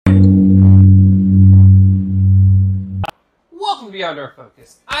Welcome to Beyond Our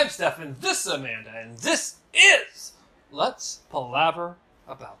Focus. I'm Stefan, this is Amanda, and this is Let's Palaver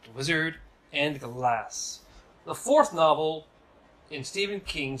About the Wizard and Glass, the fourth novel in Stephen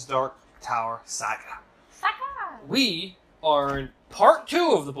King's Dark Tower saga. We are in part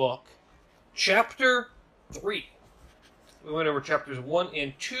 2 of the book, chapter 3. We went over chapters 1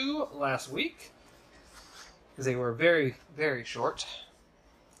 and 2 last week, because they were very, very short.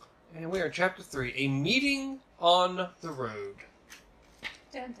 And we are in chapter 3, A Meeting on the Road.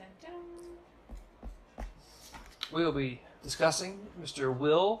 Dun, dun, dun. We will be discussing Mr.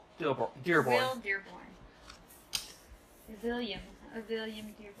 Will Dearborn. Will Dearborn. William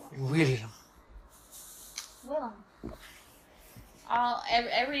Dearborn. William. Willem.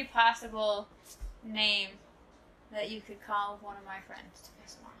 Every possible name that you could call one of my friends to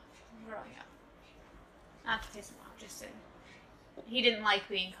piss him off growing up. Not to piss him off, just to... He didn't like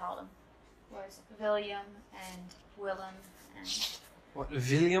being called him. Was William and Willem and... What,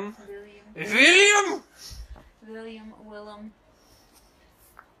 William? William. William! William, Willem.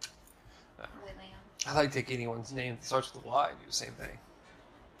 William. I like to take anyone's name that starts with a Y and do the same thing.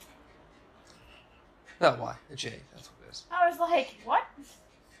 Not Y, a J, that's what it is. I was like, what?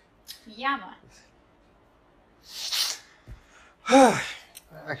 Yama.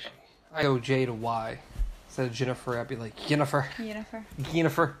 Actually, I go J to Y. Instead of Jennifer, I'd be like Yennefer.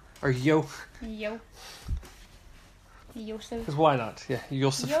 Yennefer. Or Yo. Yosef. Because why not? Yeah,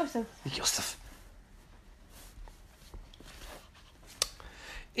 Yosef. Yosef.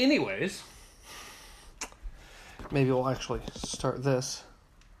 Anyways, maybe we'll actually start this.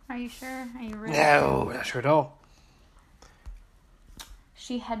 Are you sure? Are you really? No, not sure at all.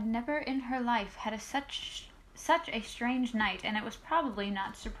 She had never in her life had such a strange night, and it was probably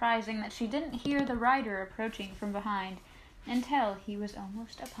not surprising that she didn't hear the rider approaching from behind until he was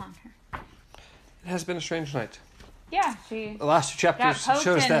almost upon her. It has been a strange night. Yeah, she The last 2 chapters got poked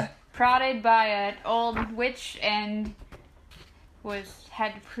shows and that. prodded by an old witch and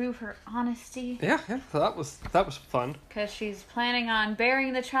had to prove her honesty Yeah, so that was fun. because she's planning on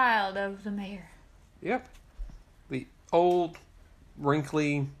bearing the child of the mayor. Yep. The old,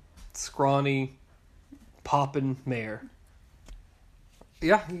 wrinkly, scrawny, poppin' mayor.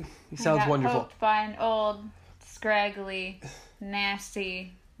 Yeah, he sounds got wonderful. Poked by an old, scraggly,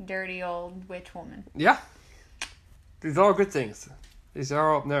 nasty, dirty old witch woman. Yeah. These are all good things. These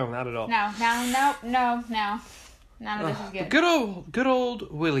are all... No, not at all. No. None of this is good. Good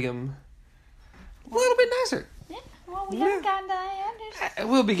old William. A little bit nicer. Yeah, well, we haven't gotten to that yet.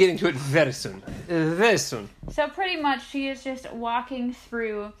 We'll be getting to it very soon. Very soon. So pretty much she is just walking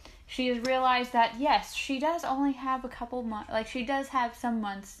through. She has realized that, yes, she does only have a couple months. Like, she does have some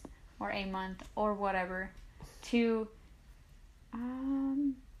months, or a month, or whatever, to...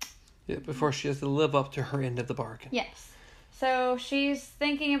 Yeah, before she has to live up to her end of the bargain. Yes. So she's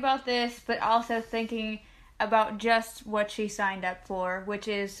thinking about this, but also thinking about just what she signed up for, which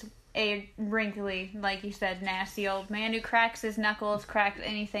is a wrinkly, like you said, nasty old man who cracks his knuckles, cracks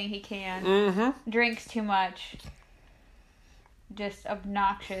anything he can, drinks too much, just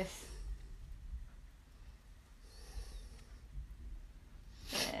obnoxious.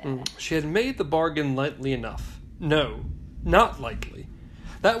 She had made the bargain lightly enough. No, not lightly.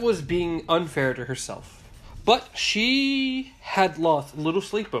 That was being unfair to herself. But she had lost little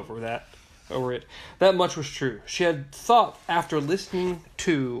sleep over it. That much was true. She had thought, after listening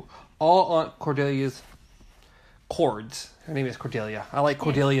to all Aunt Cordelia's Cord's, her name is Cordelia. I like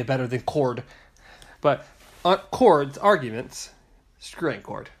Cordelia better than Cord. But Aunt Cord's arguments, screw Aunt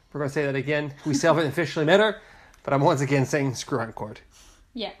Cord. We're going to say that again. We still haven't officially met her, but I'm once again saying screw Aunt Cord.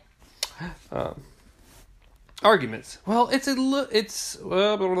 Yeah. Arguments. Well, it's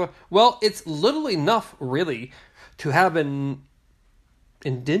little enough, really, to have an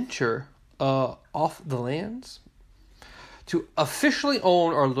indenture off the lands, to officially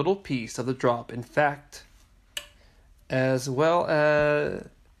own our little piece of the drop. In fact, as well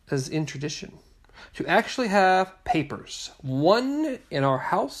as in tradition, to actually have papers. One in our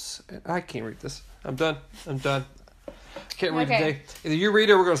house. I can't read this. I'm done. Can't read today. Either you read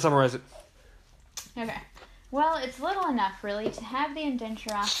it or we're going to summarize it. Okay. Well, it's little enough, really, to have the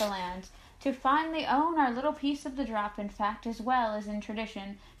indenture off the land, to finally own our little piece of the drop, in fact, as well as in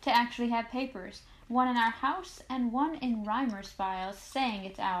tradition, to actually have papers, one in our house and one in Reimer's files, saying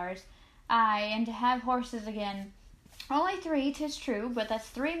it's ours, aye, and to have horses again. Only 3, 'tis true, but that's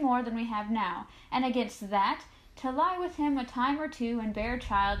 3 more than we have now, and against that, to lie with him a time or 2 and bear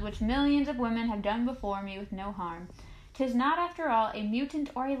child, which millions of women have done before me with no harm. 'Tis not, after all, a mutant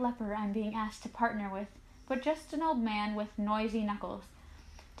or a leper I'm being asked to partner with, but just an old man with noisy knuckles.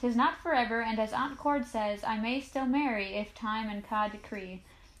 'Tis not forever, and as Aunt Cord says, I may still marry if time and Ka decree.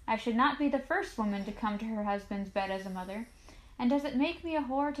 I should not be the first woman to come to her husband's bed as a mother. And does it make me a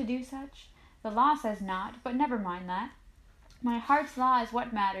whore to do such? The law says not, but never mind that. My heart's law is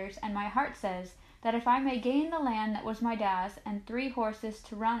what matters, and my heart says that if I may gain the land that was my dad's and 3 horses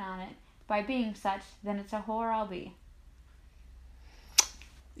to run on it, by being such, then it's a whore I'll be.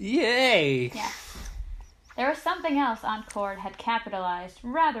 Yay! Yeah. There was something else Aunt Cord had capitalized,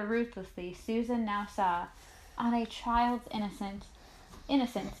 rather ruthlessly, Susan now saw, on a child's innocence.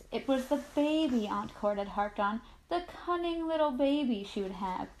 It was the baby Aunt Cord had harped on, the cunning little baby she would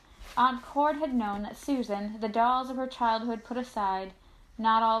have. Aunt Cord had known that Susan, the dolls of her childhood put aside,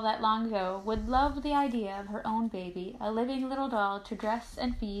 not all that long ago, would love the idea of her own baby, a living little doll to dress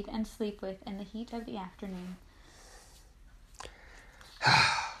and feed and sleep with in the heat of the afternoon.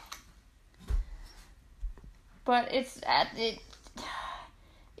 But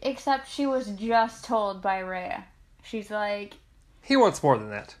except she was just told by Rhea. She's like... He wants more than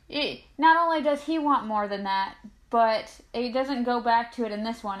that. Not only does he want more than that, but it doesn't go back to it in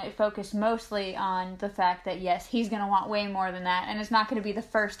this one. It focused mostly on the fact that, yes, he's going to want way more than that, and it's not going to be the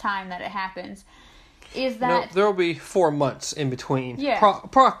first time that it happens. No, there will be 4 months in between. Yeah.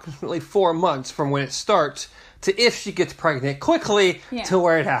 Approximately 4 months from when it starts to if she gets pregnant quickly to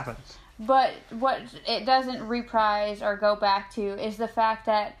where it happens. But what it doesn't reprise or go back to is the fact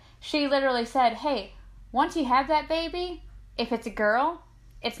that she literally said, hey, once you have that baby, if it's a girl,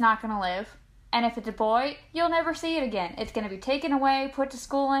 it's not going to live. And if it's a boy, you'll never see it again. It's going to be taken away, put to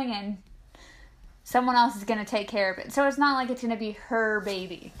schooling, and someone else is going to take care of it. So it's not like it's going to be her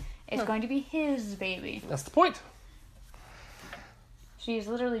baby. It's going to be his baby. That's the point. She's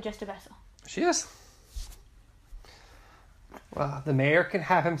literally just a vessel. She is. Well, the mayor can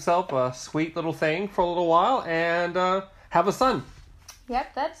have himself a sweet little thing for a little while and have a son.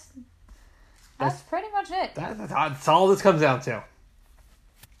 Yep, that's pretty much it. That's all this comes down to.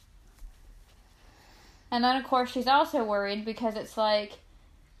 And then, of course, she's also worried because it's like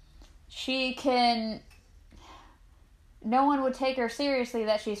no one would take her seriously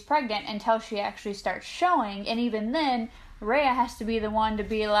that she's pregnant until she actually starts showing. And even then, Rhea has to be the one to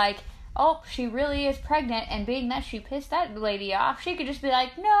be like, oh, she really is pregnant. And being that she pissed that lady off, she could just be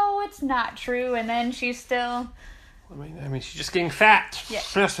like, no, it's not true. And then she's still... I mean, she's just getting fat. Yeah.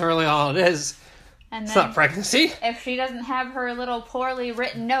 That's really all it is. And it's then, not pregnancy. If she doesn't have her little poorly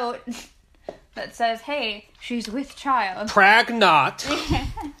written note that says, hey, she's with child. Pragnot.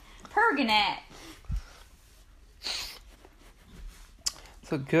 Pergonet.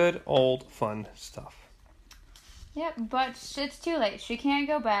 So good old fun stuff. Yep, but it's too late. She can't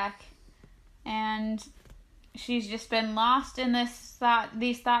go back. And she's just been lost in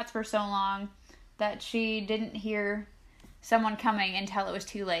these thoughts for so long that she didn't hear someone coming until it was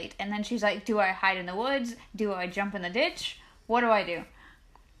too late. And then she's like, do I hide in the woods? Do I jump in the ditch? What do I do?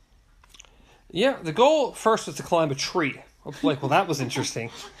 Yeah, the goal first was to climb a tree. I was like, well, that was interesting.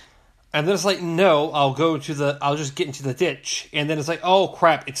 And then it's like, no, I'll just get into the ditch. And then it's like, oh,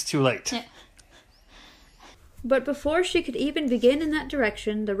 crap, it's too late. Yeah. But before she could even begin in that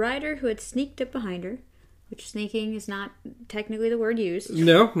direction, the rider who had sneaked up behind her, which sneaking is not technically the word used.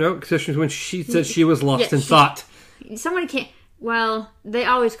 No, especially when she said she was lost in thought. Someone can't... Well, they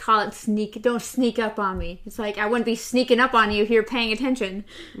always call it sneak. Don't sneak up on me. It's like, I wouldn't be sneaking up on you if you're paying attention.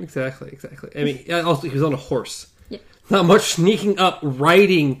 Exactly. I mean, also, he was on a horse. Yeah. Not much sneaking up,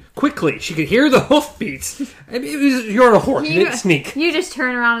 riding quickly. She could hear the hoofbeats. I mean, you're on a horse. You didn't sneak. You just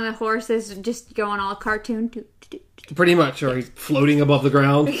turn around and the horse is just going all cartoon. Pretty much, or he's floating above the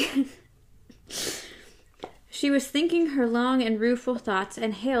ground. She was thinking her long and rueful thoughts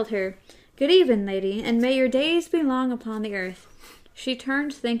and hailed her. Good even, lady, and may your days be long upon the earth. She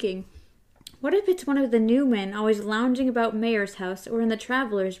turned thinking, what if it's one of the new men always lounging about Mayor's house or in the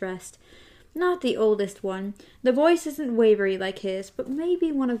Traveller's Rest? Not the oldest one. The voice isn't wavery like his, but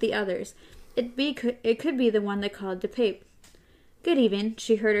maybe one of the others. It could be the one they called DePape. Good even,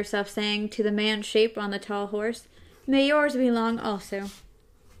 she heard herself saying to the man shape on the tall horse. May yours be long also.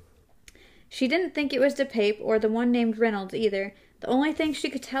 She didn't think it was DePape or the one named Reynolds either. The only thing she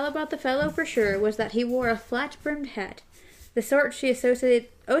could tell about the fellow for sure was that he wore a flat-brimmed hat, the sort she associated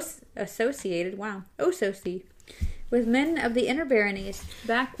with men of the inner baronies,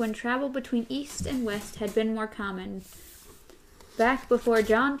 back when travel between east and west had been more common, back before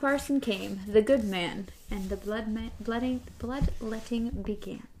John Parson came, the good man, and the bloodletting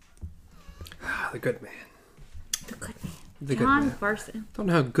began. The good man. The good man. The John good man. Parson. I don't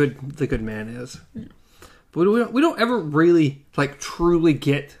know how good the good man is. No. But we don't ever really, truly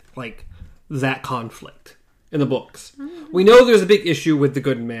get, that conflict. in the books. We know there's a big issue with the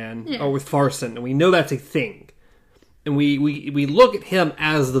Good Man, or with Farson, and we know that's a thing. And we look at him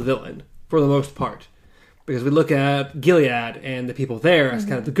as the villain, for the most part. Because we look at Gilead and the people there as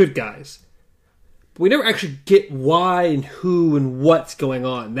kind of the good guys. But we never actually get why and who and what's going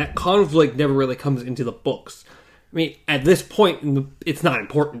on. That conflict never really comes into the books. I mean, at this point, it's not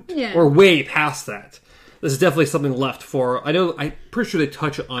important. Yeah. We're way past that. This is definitely something left for... I'm pretty sure they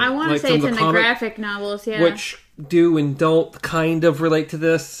touch on it. I want to say it's in the graphic novels, yeah. Which do and don't kind of relate to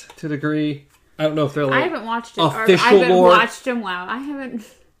this to a degree. I don't know if they're like... I haven't watched it. Official I haven't lore. watched them. Wow. I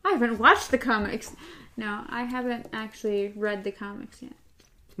haven't watched the comics. No, I haven't actually read the comics yet.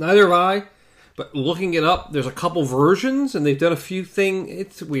 Neither have I. But looking it up, there's a couple versions, and they've done a few things.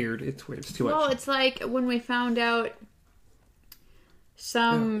 It's weird. It's weird. It's too much. Well, it's like when we found out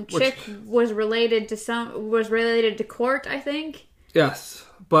some chick was related to Court, I think. Yes,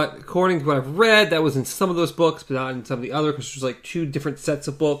 but according to what I've read, that was in some of those books, but not in some of the other, because there's like 2 different sets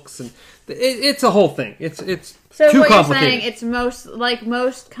of books, and it's a whole thing. It's so too what complicated. You're saying it's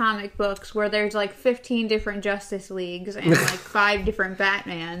most comic books where there's like 15 different Justice Leagues and like 5 different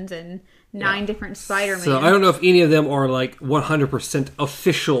Batmans and 9 different Spider-Man. So I don't know if any of them are like 100%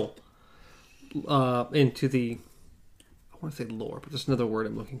 official into the... I want to say lore, but there's another word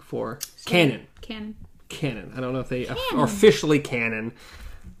I'm looking for. Canon. I don't know if they are officially canon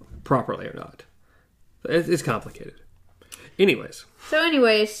properly or not. It's complicated. Anyways,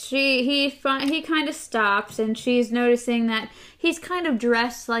 he kind of stops, and she's noticing that he's kind of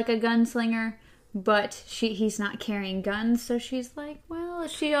dressed like a gunslinger, but he's not carrying guns, so she's like, well,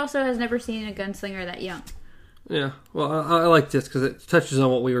 she also has never seen a gunslinger that young. Yeah, well, I like this because it touches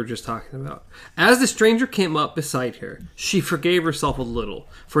on what we were just talking about. As the stranger came up beside her, she forgave herself a little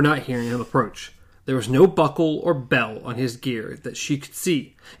for not hearing him approach. There was no buckle or bell on his gear that she could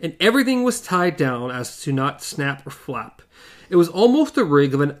see, and everything was tied down as to not snap or flap. It was almost the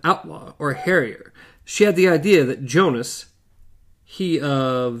rig of an outlaw or a harrier. She had the idea that Jonas, he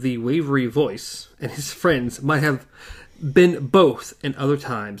of the wavery voice, and his friends might have been both in other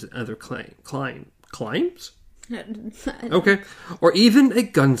times and other climes? Okay. Or even a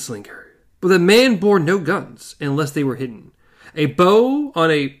gunslinger. But the man bore no guns, unless they were hidden. A bow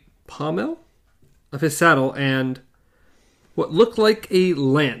on a pommel of his saddle, and what looked like a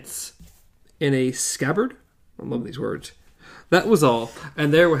lance in a scabbard. I love these words. That was all.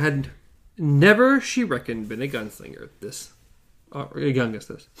 And there had never, she reckoned, been a gunslinger. This. Young as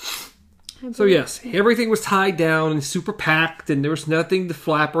this. So yes, everything was tied down and super packed, and there was nothing to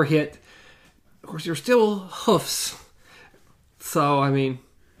flap or hit. Of course, there were still hoofs. So, I mean,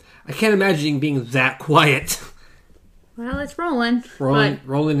 I can't imagine being that quiet. Well, it's Roland.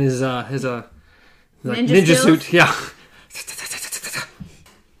 Roland is his ninja suit. Yeah.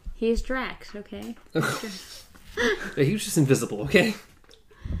 He's Drax, okay? Yeah, he was just invisible, okay?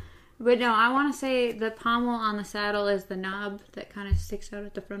 But no, I want to say the pommel on the saddle is the knob that kind of sticks out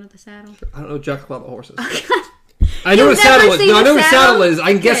at the front of the saddle. I don't know jack about the horses. I know what a saddle is. No, I know what a saddle is.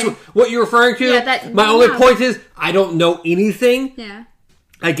 I can guess what you're referring to. Yeah, my only point is, I don't know anything. Yeah.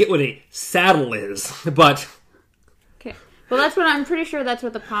 I get what a saddle is, but... Okay. Well, I'm pretty sure that's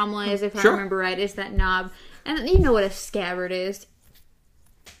what the pommel is, if I remember right, is that knob. And you know what a scabbard is.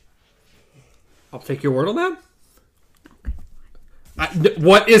 I'll take your word on that.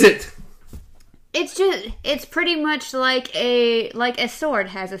 What is it? It's pretty much like a sword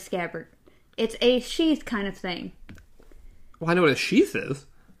has a scabbard. It's a sheath kind of thing. Well, I know what a sheath is.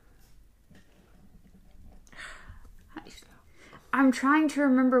 I'm trying to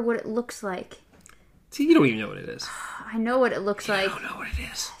remember what it looks like. See, you don't even know what it is. I know what it looks like. I don't know what it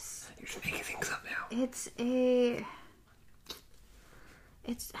is. Yes. You're just making things up now.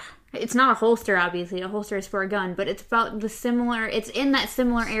 It's not a holster, obviously. A holster is for a gun, but it's about it's in that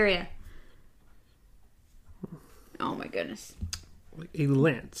similar area. Oh my goodness. Like a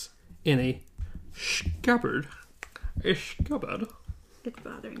lance in a scabbard. A scabbard. It's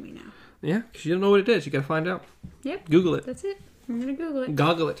bothering me now. Yeah, because you don't know what it is. You gotta find out. Yep. Google it. That's it. I'm gonna Google it.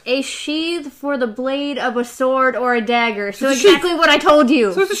 Goggle it. A sheath for the blade of a sword or a dagger. So exactly what I told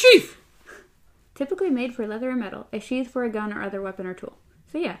you. So it's a sheath. Typically made for leather or metal. A sheath for a gun or other weapon or tool.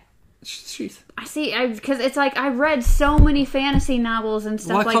 So yeah. Sheath. I see, because it's like I've read so many fantasy novels and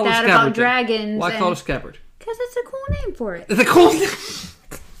stuff like that about dragons. Why call it a scabbard? Because it's a cool name for it. It's a cool name.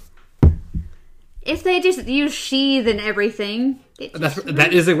 If they just use sheath and everything,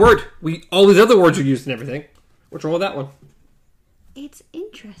 that is a word. All these other words are used in everything. What's wrong with that one? It's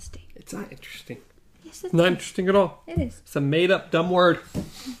interesting. It's not interesting. Yes, it's not interesting at all. It is. It's a made-up dumb word.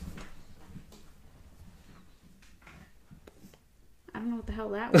 I don't know what the hell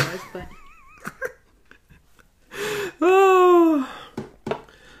that was, but... Oh,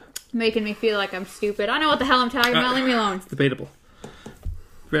 Making me feel like I'm stupid. I know what the hell I'm talking about. Leave me alone. it's debatable.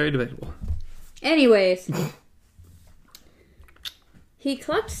 Very debatable. Anyways. He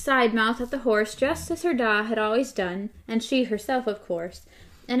clucked side-mouth at the horse just as her da had always done, and she herself, of course,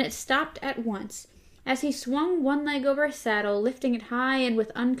 and it stopped at once. As he swung one leg over his saddle, lifting it high and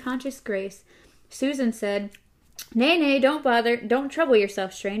with unconscious grace, Susan said, "Nay, nay, don't bother, don't trouble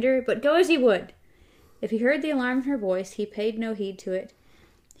yourself, stranger, but go as you would." If he heard the alarm in her voice, he paid no heed to it.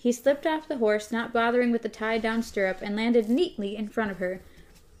 He slipped off the horse, not bothering with the tied-down stirrup, and landed neatly in front of her,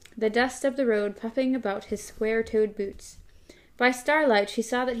 the dust of the road puffing about his square-toed boots. By starlight she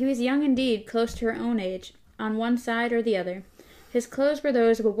saw that he was young indeed, close to her own age, on one side or the other. His clothes were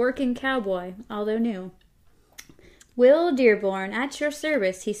those of a working cowboy, although new. "Will Dearborn, at your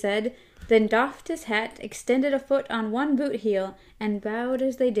service," he said, then doffed his hat, extended a foot on one boot heel, and bowed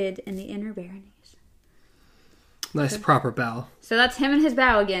as they did in the inner baronies. Nice proper bow. So that's him and his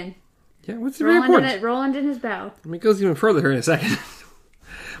bow again. Yeah, what's very important. Roland and his bow. I mean, it goes even further here in a second.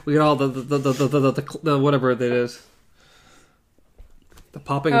 We get all the whatever it is. The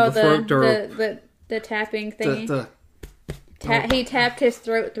popping of the throat, or the tapping thingy. Oh. He tapped his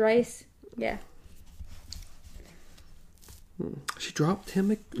throat thrice. Yeah. She dropped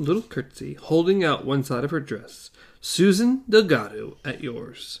him a little curtsy, holding out one side of her dress. "Susan Delgado, at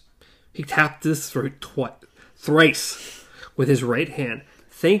yours." He tapped his throat thrice with his right hand.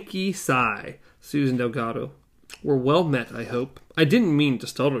 "Thank ye, sigh, Susan Delgado. We're well met, I hope. I didn't mean to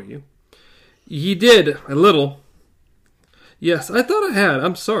startle you." "Ye did, a little." "Yes, I thought I had.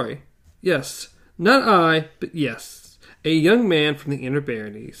 I'm sorry." "Yes, not I, but yes. A young man from the inner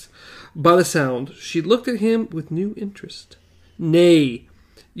baronies." By the sound, she looked at him with new interest. "Nay,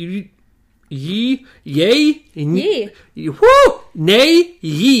 ye, ye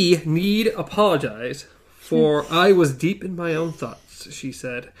need apologize, for I was deep in my own thoughts," she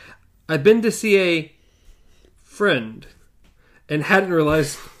said. "I've been to see a friend, and hadn't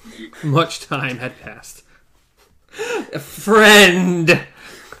realized much time had passed." A friend.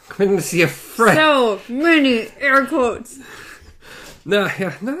 Been to see a friend. So many air quotes. No,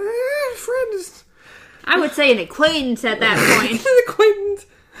 friend is. I would say an acquaintance at that point. An acquaintance.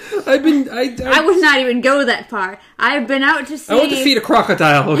 I would not even go that far. I've been out to see. I went to feed a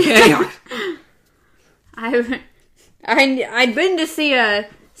crocodile. Okay. I'd been to see a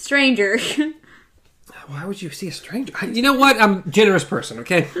stranger. Why would you see a stranger? You know what? I'm a generous person.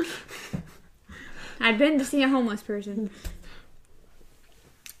 Okay. I'd been to see a homeless person.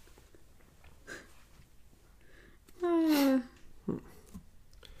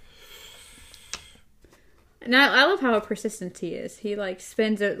 And I love how persistent he is. He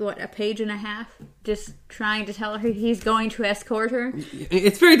spends a page and a half just trying to tell her he's going to escort her.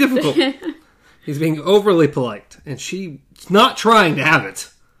 It's very difficult. He's being overly polite, and she's not trying to have it.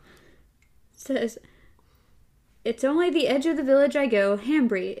 Says, "It's only the edge of the village I go,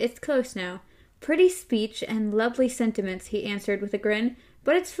 Hambry. It's close now." "Pretty speech and lovely sentiments," he answered with a grin.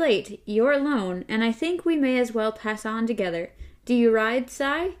 "But it's late. You're alone, and I think we may as well pass on together. Do you ride,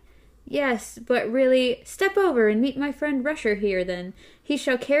 Si?" "Yes, but really—" "Step over and meet my friend Rusher here, then. He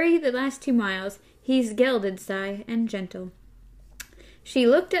shall carry you the last 2 miles. He's gelded, Si, and gentle." She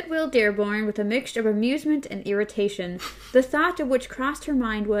looked at Will Dearborn with a mixture of amusement and irritation. The thought of which crossed her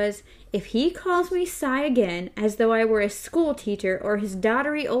mind was, if he calls me Si again, as though I were a school-teacher or his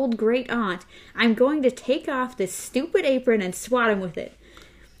dottery old great-aunt, I'm going to take off this stupid apron and swat him with it.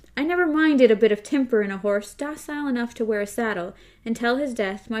 I never minded a bit of temper in a horse docile enough to wear a saddle. Until his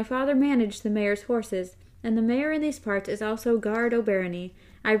death, my father managed the mayor's horses, and the mayor in these parts is also Guard O'Barony.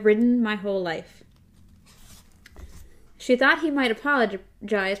 I've ridden my whole life. She thought he might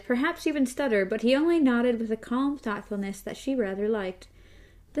apologize, perhaps even stutter, but he only nodded with a calm thoughtfulness that she rather liked.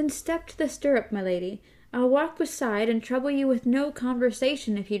 "Then step to the stirrup, my lady. I'll walk beside and trouble you with no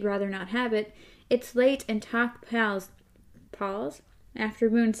conversation if you'd rather not have it. It's late and talk pals. After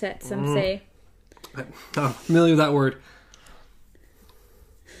moonset, some say." I'm familiar with that word.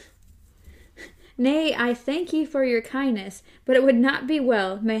 "Nay, I thank ye for your kindness, but it would not be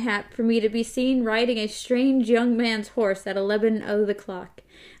well, mayhap, for me to be seen riding a strange young man's horse at 11 o' the clock.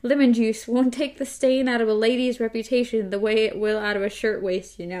 Lemon juice won't take the stain out of a lady's reputation the way it will out of a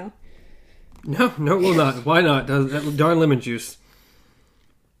shirt-waist, you know." No, it will not. Why not? That darn lemon juice.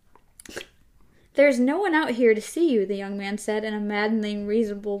 "There's no one out here to see you," the young man said in a maddening,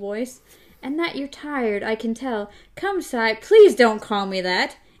 reasonable voice. "And that you're tired, I can tell. Come, Si, please don't call me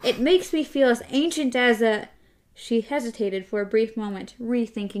that. It makes me feel as ancient as a—" She hesitated for a brief moment,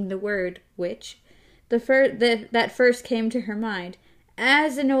 rethinking the word, which, that first came to her mind.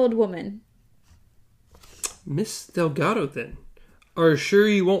 "As an old woman." Miss Delgado, then. Are you sure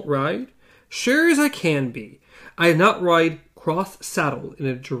you won't ride? Sure as I can be. I not ride cross-saddle in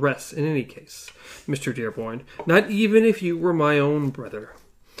a dress in any case, Mr. Dearborn, not even if you were my own brother.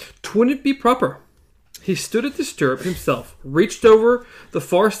 'Twouldn't be proper. He stood at the stirrup himself, reached over the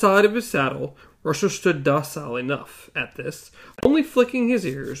far side of his saddle. Russell stood docile enough at this, only flicking his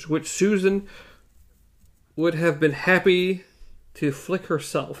ears, which Susan would have been happy to flick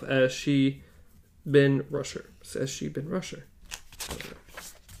herself as she been Rusher.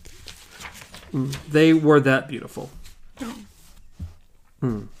 They were that beautiful.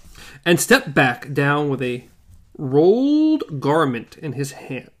 And stepped back down with a rolled garment in his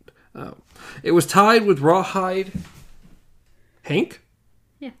hand. It was tied with rawhide. Hank?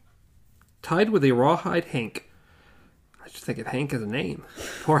 Yeah. Tied with a rawhide hank. I just think of Hank as a name.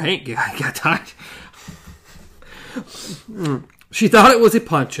 Poor Hank got tied. She thought it was a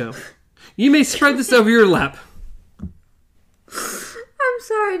poncho. You may spread this over your lap. I'm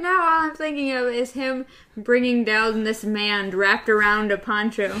sorry, now all I'm thinking of is him bringing down this man wrapped around a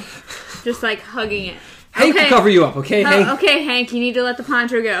poncho. Just like hugging it. Hank will cover you up, okay, Hank? Okay, Hank, you need to let the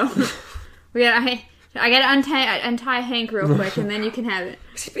poncho go. I gotta untie Hank real quick, and then you can have it.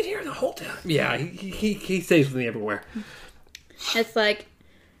 Has he been here the whole time? Yeah, he stays with me everywhere. It's like,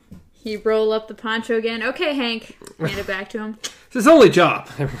 you roll up the poncho again. Okay, Hank. Hand it back to him. It's his only job,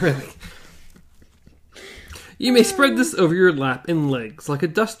 really. You may spread this over your lap and legs like a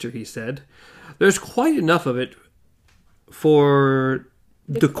duster, he said. There's quite enough of it for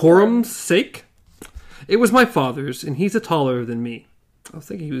decorum's sake. It was my father's, and he's a taller than me. I was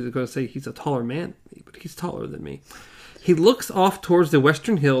thinking he was going to say he's a taller man than me, but he's taller than me. He looks off towards the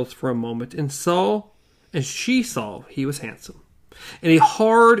western hills for a moment and she saw he was handsome. In a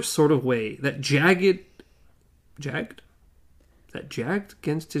hard sort of way that jagged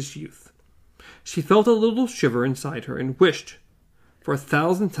against his youth. She felt a little shiver inside her and wished for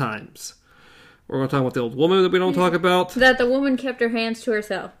 1,000 times. We're going to talk about the old woman that we don't talk about. That the woman kept her hands to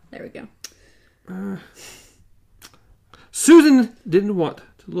herself. There we go. Susan didn't want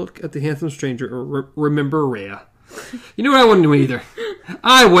to look at the handsome stranger or remember Rhea. You know what? I wouldn't do either.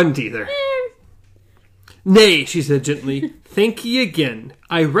 I wouldn't either. Nay, she said gently. Thank ye again.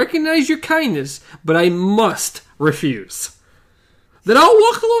 I recognize your kindness, but I must refuse. Then I'll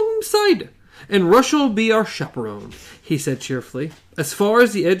walk alongside, and Rush'll be our chaperone, he said cheerfully. As far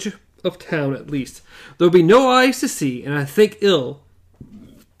as the edge of town, at least. There'll be no eyes to see, and I think ill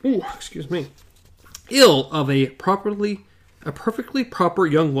of a perfectly proper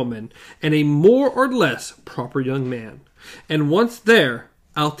young woman and a more or less proper young man. And once there,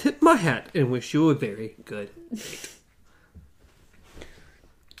 I'll tip my hat and wish you a very good night.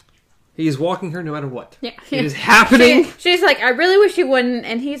 He's walking her no matter what. Yeah. It is happening. She's like, I really wish you wouldn't.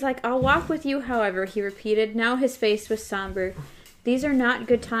 And he's like, I'll walk with you, however, he repeated. Now his face was somber. These are not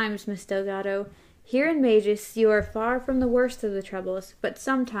good times, Miss Delgado. Here in Magus, you are far from the worst of the troubles, but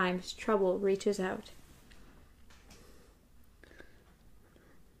sometimes trouble reaches out.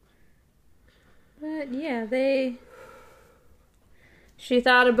 But yeah, she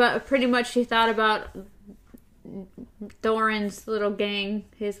thought about Thorin's little gang,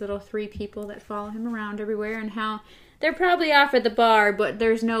 his little 3 people that follow him around everywhere, and how they're probably off at the bar, but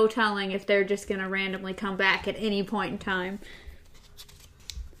there's no telling if they're just going to randomly come back at any point in time.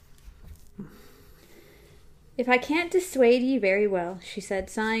 If I can't dissuade you very well, she said,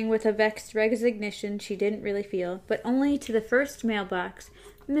 sighing with a vexed resignation she didn't really feel, but only to the first mailbox,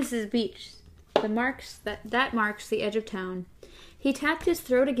 Mrs. Beach. That marks the edge of town. He tapped his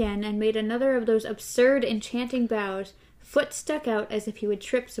throat again and made another of those absurd, enchanting bows, foot stuck out as if he would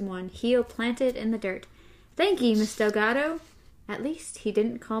trip someone, heel planted in the dirt. Thank ye, Miss Delgado. At least he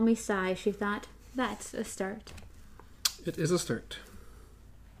didn't call me Cy, she thought. That's a start. It is a start.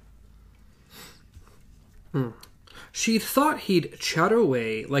 She thought he'd chatter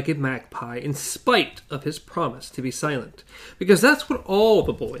away like a magpie in spite of his promise to be silent, because that's what all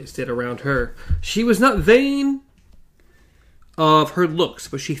the boys did around her. She was not vain of her looks,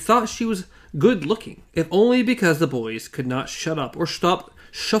 but she thought she was good-looking, if only because the boys could not shut up or stop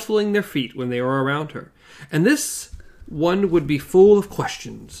shuffling their feet when they were around her. And this one would be full of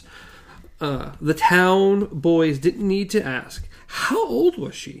questions. The town boys didn't need to ask, how old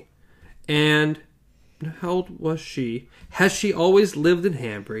was she? And how old was she? Had she always lived in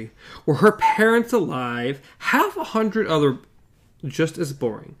Hanbury? Were her parents alive? 100 other just as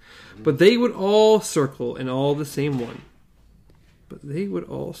boring. But they would all circle in on the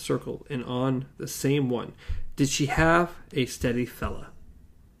same one. Did she have a steady fella?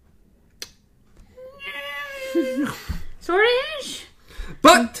 Sort of ish.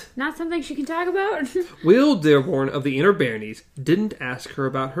 But Not something she can talk about? Will Dearborn of the Inner Baronies didn't ask her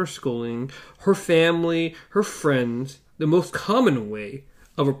about her schooling, her family, her friends, the most common way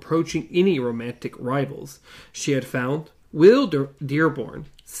of approaching any romantic rivals she had found. Will Dearborn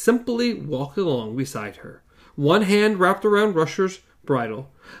simply walked along beside her, one hand wrapped around Rusher's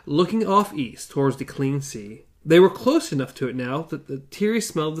bridle, looking off east towards the clean sea. They were close enough to it now that the teary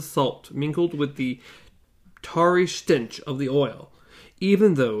smell of the salt mingled with the tarry stench of the oil,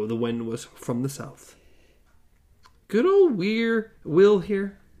 even though the wind was from the south. Good old Will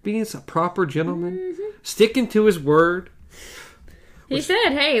here, being a proper gentleman, sticking to his word. He said,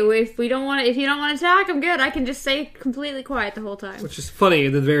 "Hey, if you don't want to talk, I'm good. I can just stay completely quiet the whole time." Which is funny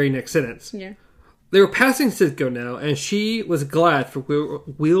in the very next sentence. Yeah. They were passing Sitco now, and she was glad for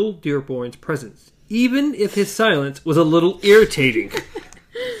Will Dearborn's presence, even if his silence was a little irritating.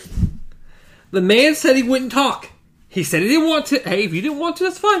 The man said he wouldn't talk. He said he didn't want to. Hey, if you didn't want to,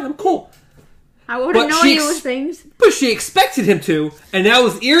 that's fine. I'm cool. I would annoy you with things. But she expected him to, and now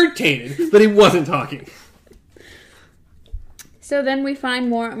was irritated that he wasn't talking. So then we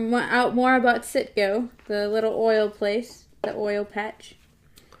find out more about Sitco, the little oil place, the oil patch.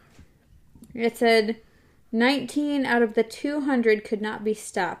 It said 19 out of the 200 could not be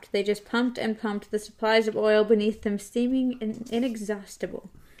stopped. They just pumped and pumped, the supplies of oil beneath them seeming inexhaustible.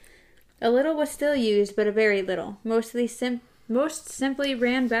 A little was still used, but a very little. Most simply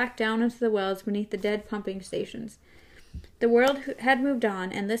ran back down into the wells beneath the dead pumping stations. The world had moved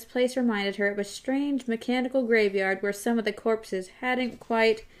on, and this place reminded her of a strange mechanical graveyard where some of the corpses hadn't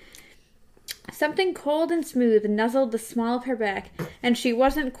quite... Something cold and smooth nuzzled the small of her back, and she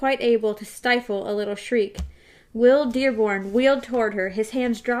wasn't quite able to stifle a little shriek. Will Dearborn wheeled toward her, his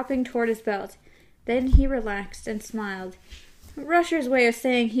hands dropping toward his belt. Then he relaxed and smiled. Rusher's way of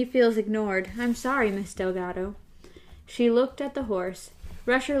saying he feels ignored. I'm sorry, Miss Delgado. She looked at the horse.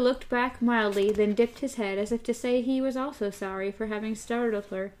 Rusher looked back mildly, then dipped his head as if to say he was also sorry for having startled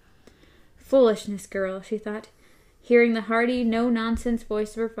her. Foolishness, girl, she thought, hearing the hearty, no-nonsense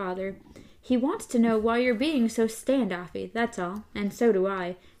voice of her father. He wants to know why you're being so standoffy, that's all, and so do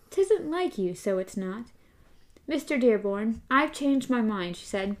I. 'Tisn't like you, so it's not. Mr. Dearborn, I've changed my mind, she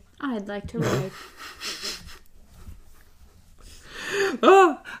said. I'd like to ride.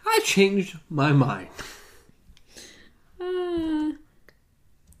 I changed my mind.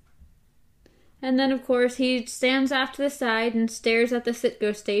 And then, of course, he stands off to the side and stares at the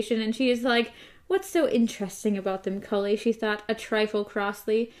Sitco station, and she is like, "What's so interesting about them, Cully?" she thought, a trifle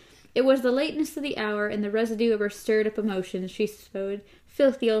crossly. It was the lateness of the hour and the residue of her stirred-up emotions, she supposed.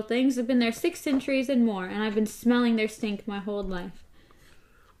 Filthy old things have been there 6 centuries and more, and I've been smelling their stink my whole life.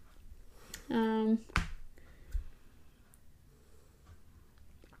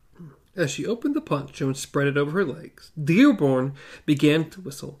 As she opened the poncho and spread it over her legs, Dearborn began to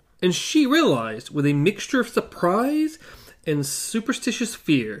whistle, and she realized, with a mixture of surprise and superstitious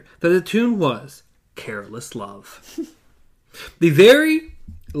fear, that the tune was Careless Love. The very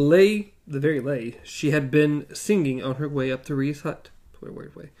lay she had been singing on her way up to Ree's hut.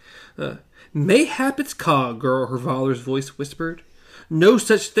 Weird way. Mayhap it's Ka, girl, her father's voice whispered. No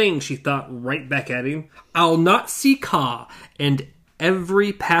such thing, she thought right back at him. I'll not see Ka and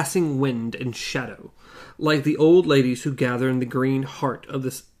every passing wind and shadow, like the old ladies who gather in the green heart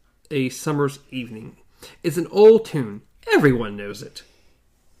of a summer's evening. It's an old tune. Everyone knows it.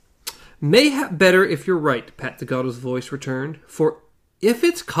 Mayhap better if you're right, Pat Delgado's voice returned. For if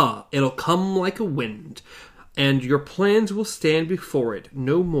it's Ka, it'll come like a wind, and your plans will stand before it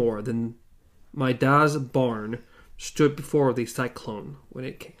no more than my da's barn stood before the cyclone when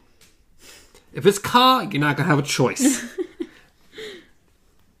it came. If it's Ka, you're not going to have a choice.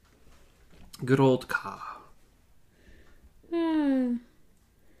 Good old Ka.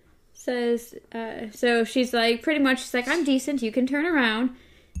 So she's like, I'm decent, you can turn around.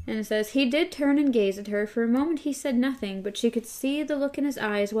 And it says, he did turn and gaze at her. For a moment he said nothing, but she could see the look in his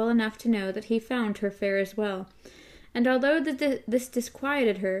eyes well enough to know that he found her fair as well. And although this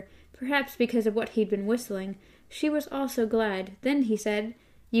disquieted her, perhaps because of what he'd been whistling, she was also glad. Then he said,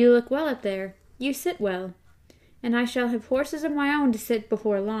 You look well up there. You sit well. And I shall have horses of my own to sit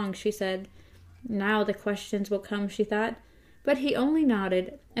before long, she said. Now the questions will come, she thought. But he only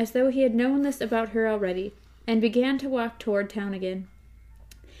nodded, as though he had known this about her already, and began to walk toward town again.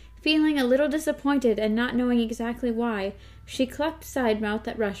 Feeling a little disappointed and not knowing exactly why, she clucked side-mouth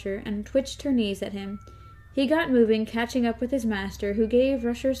at Rusher and twitched her knees at him. He got moving, catching up with his master, who gave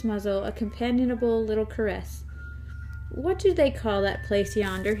Rusher's muzzle a companionable little caress. What do they call that place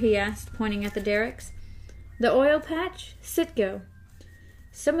yonder? He asked, pointing at the derricks. The oil patch? Sitco.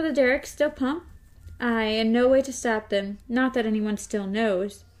 Some of the derricks still pump? Aye, and no way to stop them. Not that anyone still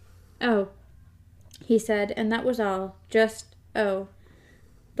knows. Oh, he said, and that was all. Just, oh.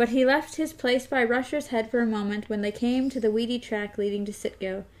 But he left his place by Rusher's Head for a moment when they came to the weedy track leading to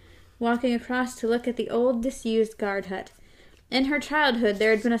Sitgo, walking across to look at the old disused guard hut. In her childhood,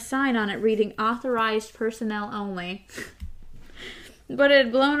 there had been a sign on it reading "Authorized Personnel Only." But it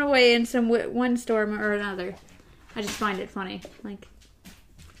had blown away in some one storm or another. I just find it funny. Like,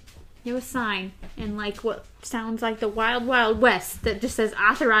 you have a sign in, like, what sounds like the Wild Wild West that just says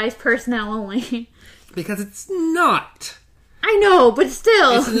 "Authorized Personnel Only." Because it's not. I know, but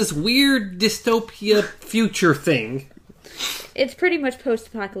still. It's this weird dystopia future thing. It's pretty much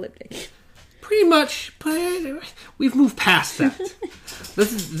post-apocalyptic. Pretty much, but we've moved past that.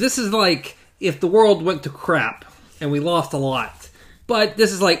 This is like if the world went to crap and we lost a lot. But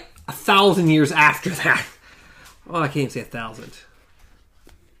this is like 1,000 years after that. Well, I can't even say 1,000.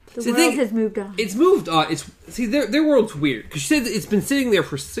 The world has moved on. It's moved on. Their world's weird. Because she said that it's been sitting there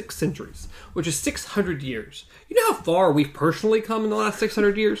for 6 centuries, which is 600 years. You know how far we've personally come in the last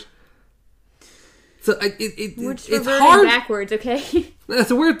 600 years? So it's hard. Backwards, okay? That's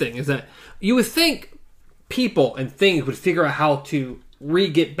the weird thing, is that you would think people and things would figure out how to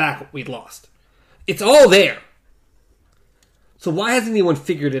re-get back what we'd lost. It's all there. So why hasn't anyone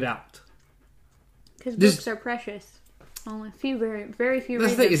figured it out? Because books are precious. Only a few, very few.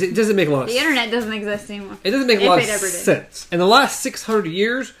 That's the thing, is it doesn't make a lot of sense. The internet doesn't exist anymore. It doesn't make a lot of sense. In the last 600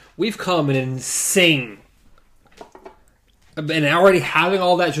 years, we've come an insane. And already having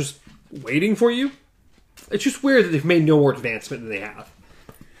all that just waiting for you, it's just weird that they've made no more advancement than they have.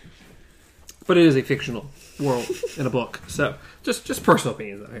 But it is a fictional world in a book. So, just personal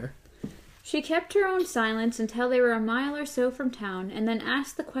opinions out here. She kept her own silence until they were a mile or so from town, and then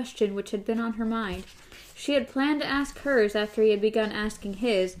asked the question which had been on her mind. She had planned to ask hers after he had begun asking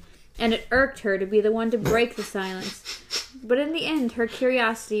his, and it irked her to be the one to break the silence. But in the end, her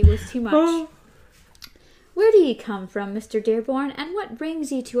curiosity was too much. Where do ye come from, Mr. Dearborn, and what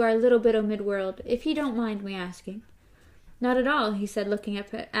brings ye to our little bit o' Midworld, if ye don't mind me asking? Not at all, he said, looking up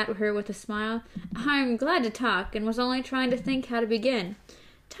at her with a smile. I'm glad to talk, and was only trying to think how to begin.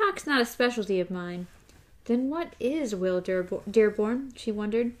 Talk's not a specialty of mine. Then what is Will Dearborn? She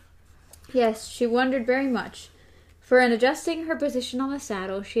wondered. Yes, she wondered very much, for in adjusting her position on the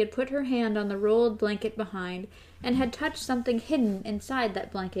saddle, she had put her hand on the rolled blanket behind, and had touched something hidden inside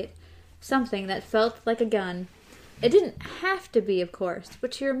that blanket, something that felt like a gun. It didn't have to be, of course,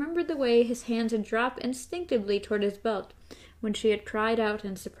 but she remembered the way his hands had dropped instinctively toward his belt, when she had cried out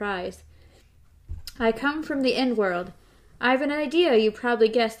in surprise. I come from the End-World. I've an idea you probably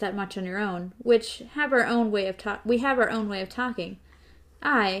guessed that much on your own, we have our own way of talking.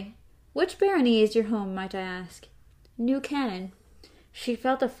 Aye. Which barony is your home, might I ask? New Canaan. She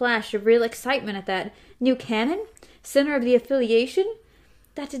felt a flash of real excitement at that. New Canaan? Center of the affiliation?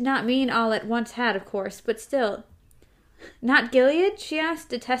 That did not mean all it once had, of course, but still. Not Gilead? She asked,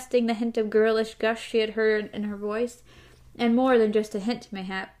 detesting the hint of girlish gush she had heard in her voice. And more than just a hint,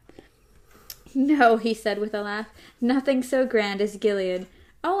 mayhap. No, he said with a laugh. Nothing so grand as Gilead.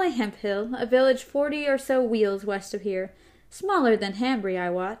 Only Hemphill, a village 40 or so wheels west of here. Smaller than Hambry, I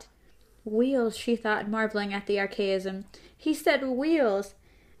wot. Wheels, she thought, marveling at the archaism. He said wheels.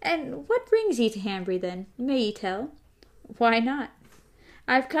 And what brings ye to Hambry, then? May ye tell? Why not?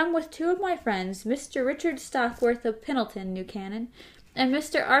 I've come with 2 of my friends, Mr. Richard Stockworth of Pendleton, New Canaan, and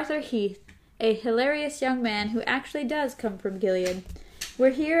Mr. Arthur Heath, a hilarious young man who actually does come from Gilead.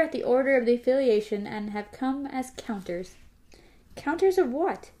 We're here at the order of the affiliation and have come as counters. Counters of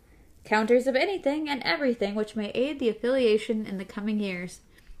what? Counters of anything and everything which may aid the affiliation in the coming years,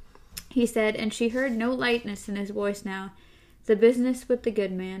 he said, and she heard no lightness in his voice now. The business with the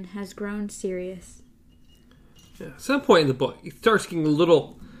good man has grown serious. Yeah, at some point in the book, it starts getting a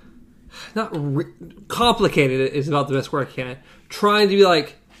little, complicated is about the best word I can. Trying to be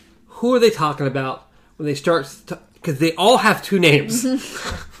like, who are they talking about when they start, because they all have 2 names.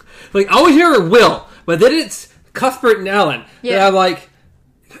 Like, I always remember Will, but then it's Cuthbert and Ellen. Yeah. And I'm like,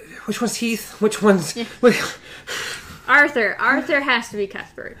 which one's Heath? Which one's... Yeah. Arthur. Arthur has to be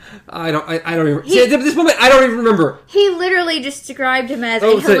Cuthbert. I don't even... See, at this moment, I don't even remember. He literally just described him as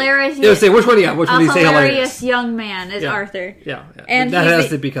a hilarious... Say, which one do you have? Which one do you say hilarious? A hilarious young man is Arthur. Yeah. And that has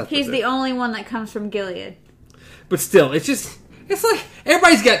to be Cuthbert. He's the only one that comes from Gilead. But still, it's just... It's like,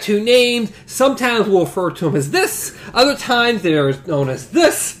 everybody's got 2 names. Sometimes we'll refer to them as this. Other times, they're known as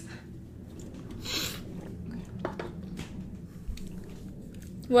this.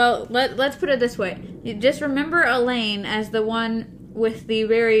 Well, let's put it this way. You just remember Elaine as the one with the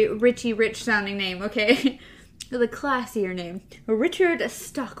very Richie Rich sounding name, okay? the classier name, Richard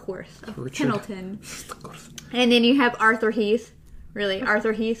Stockworth of Richard Pendleton. And then you have Arthur Heath. Really,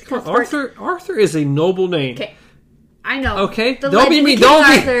 Arthur Heath. Cuthbert. Arthur is a noble name. Okay, I know. Okay, The don't be legend mean. of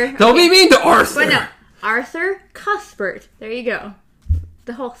King Arthur. Don't be mean to Arthur. But no, Arthur Cuthbert. There you go.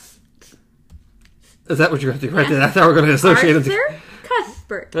 The whole Is that what you're going to do right there? I thought we were going to associate it. Arthur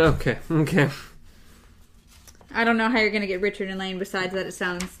Cuthbert. Okay. I don't know how you're going to get Richard and Lane besides that it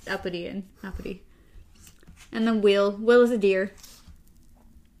sounds uppity and uppity. And then Will. Will is a deer.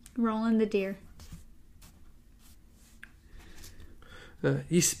 Roland the deer.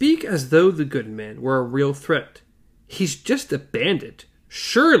 You speak as though the good man were a real threat. He's just a bandit.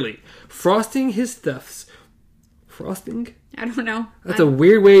 Surely, frosting his thefts. Frosting? I don't know. That's a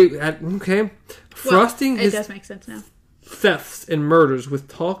weird way. Okay. Frosting it his does make sense now. thefts and murders with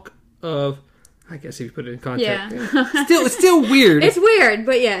talk of. I guess if you put it in context. Yeah. It's still weird. It's weird,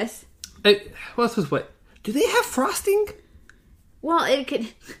 but yes. What was what? Do they have frosting? Well, it could.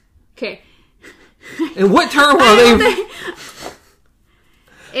 Okay. And what term are they?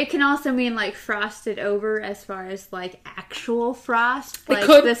 It can also mean like frosted over as far as like actual frost. Like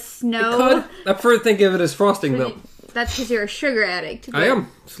could. the snow. It could. I prefer to think of it as frosting though. That's because you're a sugar addict. I am.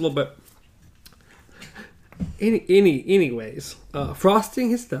 Just a little bit. Anyways, frosting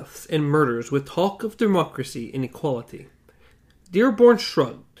his thefts and murders with talk of democracy and equality. Dearborn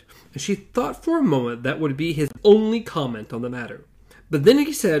shrugged, and she thought for a moment that would be his only comment on the matter. But then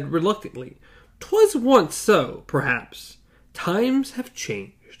he said reluctantly, "'Twas once so, perhaps. Times have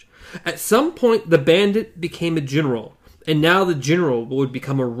changed. At some point the bandit became a general, and now the general would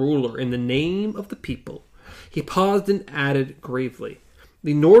become a ruler in the name of the people." He paused and added gravely,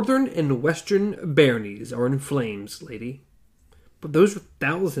 "The northern and western baronies are in flames, lady. But those are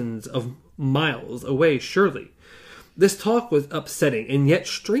thousands of miles away, surely." This talk was upsetting, and yet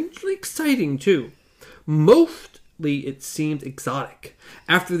strangely exciting, too. Mostly it seemed exotic,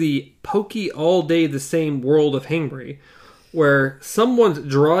 after the pokey all-day-the-same world of Hangbury, where someone's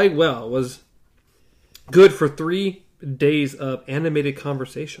dry well was good for 3 days of animated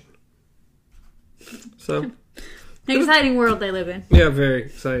conversation. So... An exciting world they live in. Yeah, very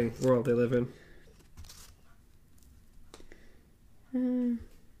exciting world they live in.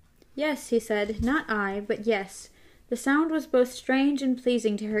 Yes, he said. Not I, but yes. The sound was both strange and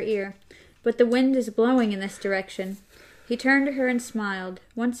pleasing to her ear. But the wind is blowing in this direction. He turned to her and smiled.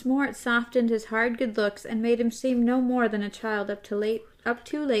 Once more it softened his hard good looks and made him seem no more than a child up too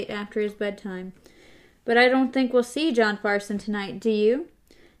late after his bedtime. "But I don't think we'll see John Farson tonight, do you?"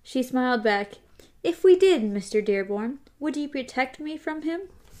 She smiled back. "If we did, Mr. Dearborn, would you protect me from him?"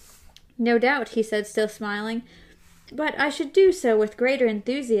 "No doubt," he said, still smiling. "But I should do so with greater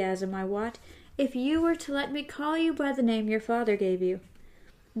enthusiasm, I wot, if you were to let me call you by the name your father gave you."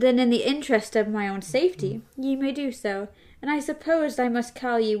 "Then in the interest of my own safety, ye may do so, and I suppose I must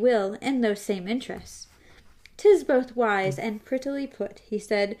call ye Will in those same interests." "'Tis both wise and prettily put," he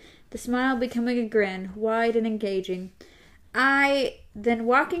said, the smile becoming a grin, wide and engaging. Then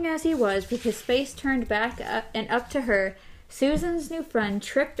walking as he was, with his face turned back up to her, Susan's new friend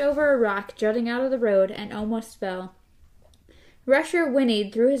tripped over a rock jutting out of the road and almost fell. Rusher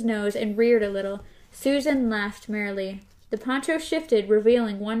whinnied through his nose and reared a little. Susan laughed merrily. The poncho shifted,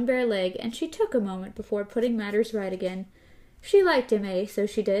 revealing one bare leg, and she took a moment before putting matters right again. She liked him, so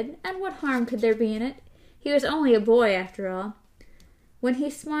she did, and what harm could there be in it? He was only a boy, after all. When he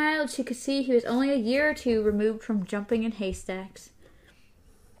smiled, she could see he was only a year or 2 removed from jumping in haystacks.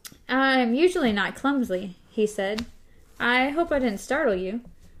 "I'm usually not clumsy," he said. "I hope I didn't startle you."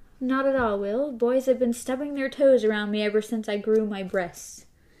 "Not at all, Will. Boys have been stubbing their toes around me ever since I grew my breasts."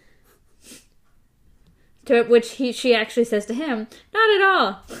 To which she actually says to him, "Not at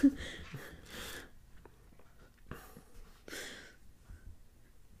all."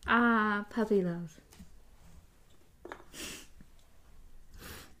 Ah, puppy love.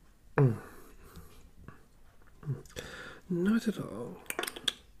 Not at all.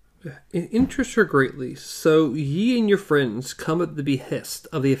 It interests her greatly, so ye and your friends come at the behest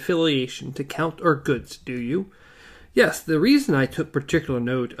of the affiliation to count our goods, do you? Yes, the reason I took particular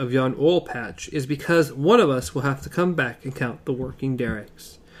note of yon oil patch is because one of us will have to come back and count the working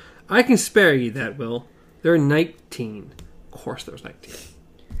derricks. I can spare ye that, Will. There are 19. Of course there's 19.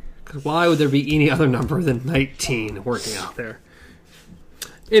 Because why would there be any other number than 19 working out there?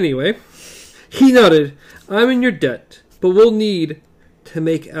 Anyway, he nodded. I'm in your debt, but we'll need to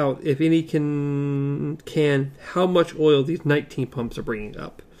make out, if any can how much oil these 19 pumps are bringing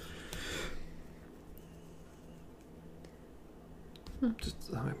up.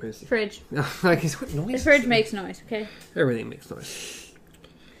 Fridge. I guess what noise? The fridge makes noise, okay? Everything makes noise.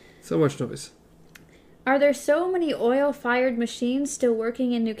 So much noise. Are there so many oil-fired machines still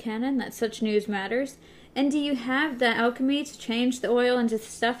working in New Canaan that such news matters? And do you have the alchemy to change the oil into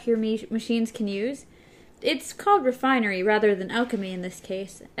stuff your machines can use? It's called refinery rather than alchemy in this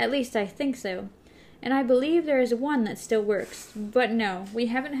case. At least I think so. And I believe there is one that still works. But no, we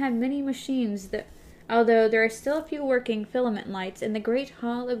haven't had many machines that... although there are still a few working filament lights in the great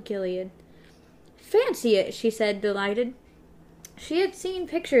hall of Gilead. Fancy it, she said, delighted. She had seen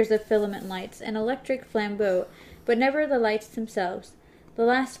pictures of filament lights and electric flambeaux, but never the lights themselves. The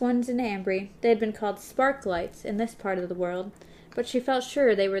last ones in Ambry, they had been called spark lights in this part of the world, but she felt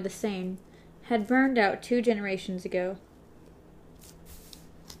sure they were the same, had burned out 2 generations ago.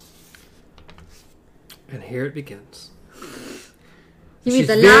 And here it begins. You mean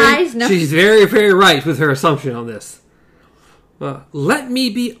the lies? No. She's very, very right with her assumption on this. Let me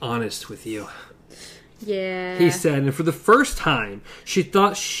be honest with you. Yeah. He said, and for the first time, she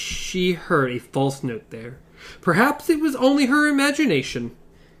thought she heard a false note there. Perhaps it was only her imagination.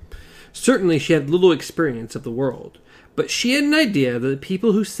 Certainly she had little experience of the world, but she had an idea that the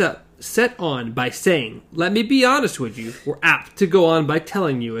people who set on by saying, "Let me be honest with you," were apt to go on by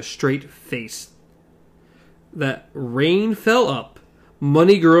telling you a straight face. That rain fell up,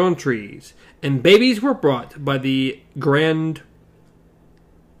 money grew on trees, and babies were brought by the grand...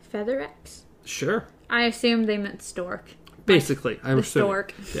 Featherex? Sure. I assumed they meant stork. Basically, I'm the assuming.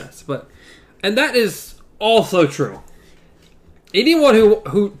 stork. Yes, but... And that is also true. Anyone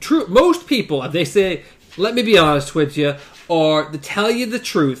most people, if they say, "Let me be honest with you," or to tell you the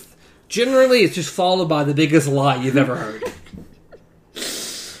truth, generally it's just followed by the biggest lie you've ever heard.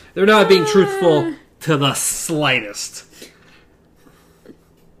 They're not being truthful to the slightest.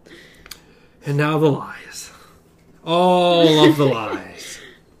 And now the lies. All of the lies.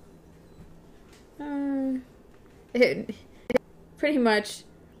 Pretty much.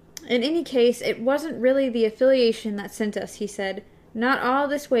 In any case, it wasn't really the affiliation that sent us, he said. Not all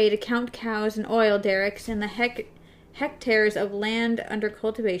this way to count cows and oil derricks and the hectares of land under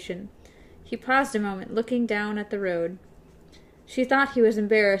cultivation. He paused a moment, looking down at the road. She thought he was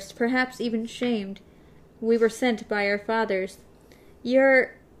embarrassed, perhaps even shamed. We were sent by our fathers.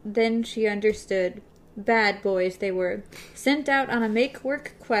 Then she understood. Bad boys they were, sent out on a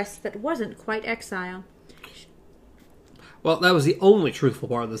make-work quest that wasn't quite exile. Well, that was the only truthful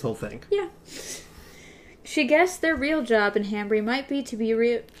part of this whole thing. Yeah. She guessed their real job in Hambry might be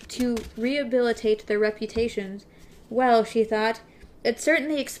to rehabilitate their reputations. Well, she thought, it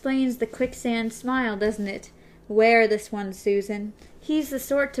certainly explains the quicksand smile, doesn't it? Wear this one, Susan. He's the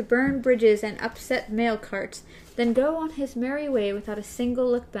sort to burn bridges and upset mail carts, then go on his merry way without a single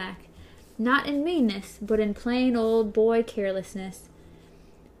look back. Not in meanness, but in plain old boy carelessness.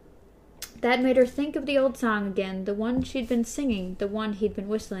 That made her think of the old song again, the one she'd been singing, the one he'd been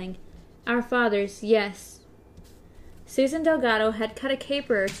whistling. Our fathers, yes. Susan Delgado had cut a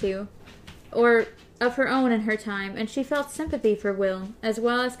caper or two, or of her own in her time, and she felt sympathy for Will, as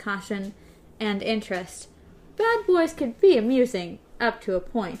well as caution and interest. Bad boys could be amusing, up to a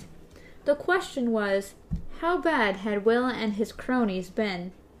point. The question was, how bad had Will and his cronies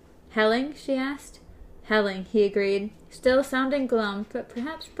been? Helling, she asked. Helling, he agreed, still sounding glum, but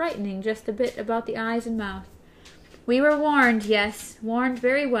perhaps brightening just a bit about the eyes and mouth. We were warned, yes, warned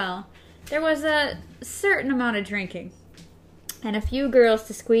very well. There was a certain amount of drinking, and a few girls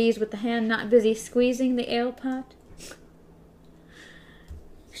to squeeze with the hand not busy squeezing the ale pot.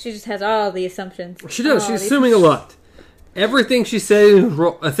 She just has all the assumptions. She does. She's assuming a lot. Everything she's saying,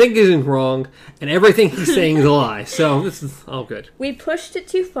 I think, isn't wrong, and everything he's saying is a lie. So this is all good. We pushed it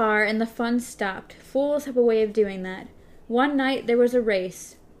too far, and the fun stopped. Fools have a way of doing that. One night there was a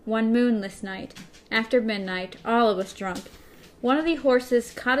race. One moonless night. After midnight, all of us drunk. One of the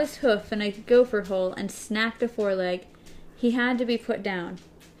horses caught his hoof in a gopher hole and snapped a foreleg. He had to be put down.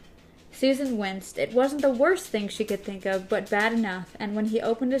 Susan winced. It wasn't the worst thing she could think of, but bad enough, and when he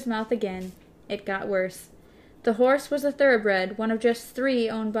opened his mouth again, it got worse. The horse was a thoroughbred, one of just 3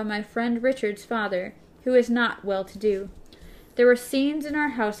 owned by my friend Richard's father, who is not well-to-do. There were scenes in our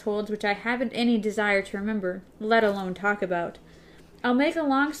households which I haven't any desire to remember, let alone talk about. I'll make a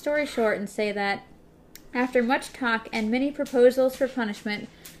long story short and say that, after much talk and many proposals for punishment,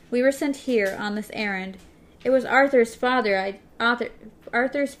 we were sent here on this errand. It was Arthur's father's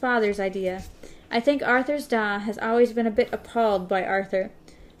idea. I think Arthur's da has always been a bit appalled by Arthur.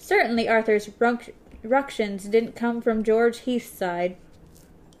 Certainly Arthur's ructions didn't come from George Heath's side.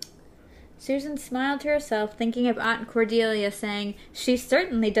 Susan smiled to herself, thinking of Aunt Cordelia saying, "She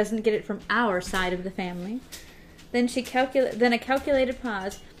certainly doesn't get it from our side of the family." Then a calculated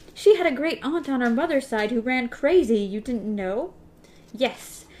pause. "She had a great aunt on her mother's side who ran crazy. You didn't know?"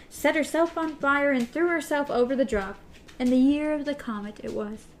 "Yes, set herself on fire, and threw herself over the drop. And the year of the comet it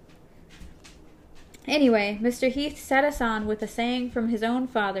was. Anyway, Mr. Heath set us on with a saying from his own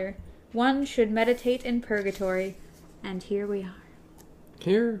father, one should meditate in purgatory. And here we are.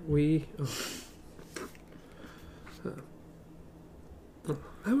 Here we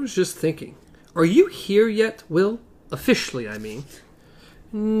I was just thinking. Are you here yet, Will? Officially, I mean.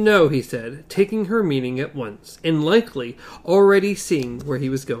 No, he said, taking her meaning at once, and likely already seeing where he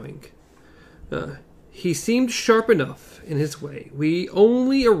was going. He seemed sharp enough in his way. We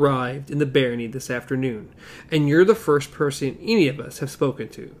only arrived in the barony this afternoon, and you're the first person any of us have spoken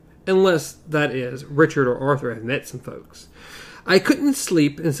to. Unless, that is, Richard or Arthur have met some folks. I couldn't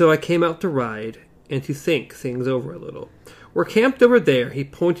sleep, and so I came out to ride and to think things over a little. We're camped over there, he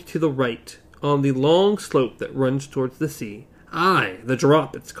pointed to the right, on the long slope that runs towards the sea. Aye, the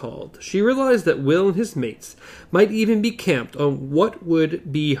drop it's called. She realized that Will and his mates might even be camped on what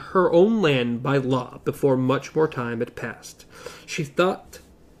would be her own land by law before much more time had passed. The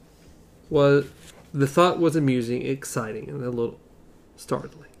thought was amusing, exciting, and a little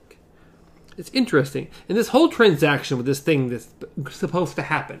startling. It's interesting. In this whole transaction with this thing that's supposed to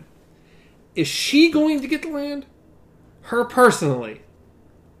happen, is she going to get the land? Her personally?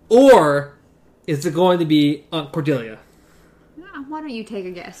 Or is it going to be Aunt Cordelia? Why don't you take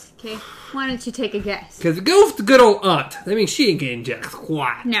a guess, okay? Why don't you take a guess? Because it goes to good old Aunt. That means she ain't getting jack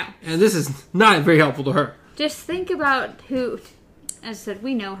squat. No. And this is not very helpful to her. Just think about who... As I said,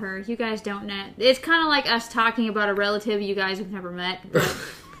 we know her. You guys don't know. It's kind of like us talking about a relative you guys have never met. But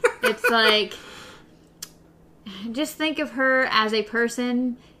it's like... Just think of her as a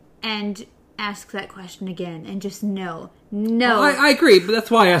person and ask that question again. And just know. No. Well, I agree, but that's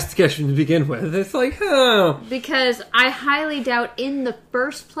why I asked the question to begin with. It's like, oh. Because I highly doubt in the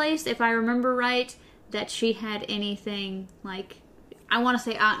first place, if I remember right, that she had anything like... I want to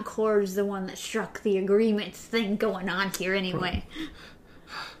say Aunt Cord is the one that struck the agreement thing going on here anyway.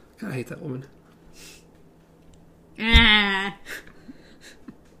 God, I hate that woman.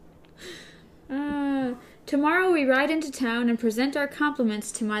 Tomorrow we ride into town and present our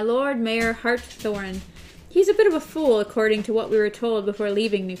compliments to my Lord Mayor Hartthorne. He's a bit of a fool, according to what we were told before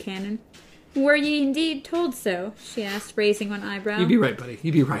leaving New Canaan. Were ye indeed told so? She asked, raising one eyebrow. You be right, buddy.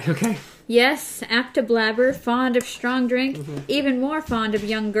 You be right, okay? Yes, apt to blabber, fond of strong drink, even more fond of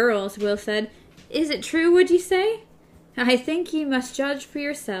young girls, Will said. Is it true, would ye say? I think ye must judge for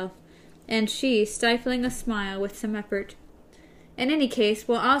yourself. And she, stifling a smile with some effort. In any case,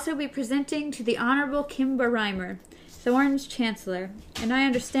 we'll also be presenting to the Honorable Kimber Reimer, Thorne's Chancellor, and I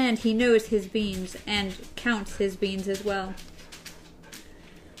understand he knows his beans, and counts his beans as well.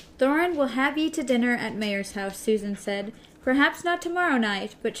 Thorne will have ye to dinner at Mayor's house, Susan said. Perhaps not tomorrow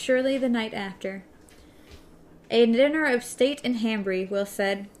night, but surely the night after. A dinner of state in Hambry, Will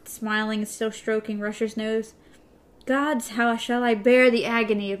said, smiling and still stroking Rusher's nose. Gods, how shall I bear the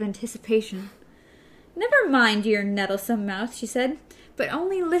agony of anticipation? Never mind your nettlesome mouth, she said, but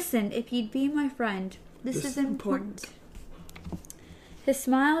only listen if ye'd be my friend. This is important. His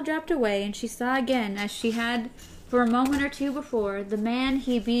smile dropped away, and she saw again, as she had for a moment or two before, the man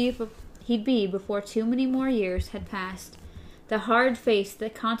he'd be before too many more years had passed. The hard face, the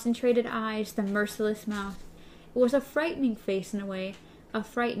concentrated eyes, the merciless mouth. It was a frightening face in a way, a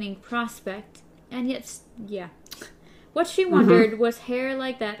frightening prospect, and yet, yeah. What she wondered was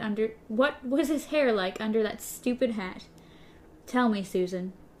what was his hair like under that stupid hat? Tell me,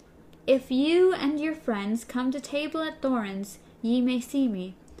 Susan. If you and your friends come to table at Thorne's, ye may see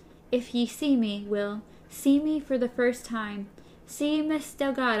me. If ye see me, Will, see me for the first time. See Miss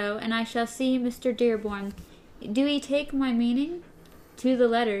Delgado, and I shall see Mr. Dearborn. Do ye take my meaning? To the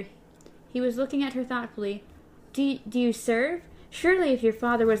letter. He was looking at her thoughtfully. Do you serve? Surely if your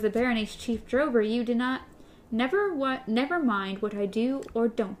father was the barony's chief drover, you do not... Never mind what I do or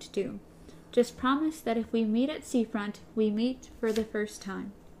don't do. Just promise that if we meet at seafront, we meet for the first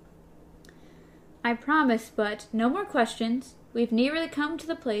time. I promise, but no more questions. We've nearly come to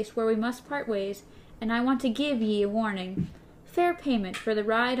the place where we must part ways, and I want to give ye a warning. Fair payment for the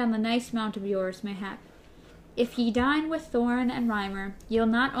ride on the nice mount of yours, mayhap. If ye dine with Thorne and Reimer, you'll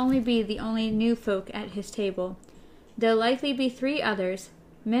not only be the only new folk at his table. There'll likely be 3 others,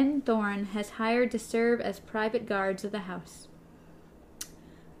 men Thorne has hired to serve as private guards of the house.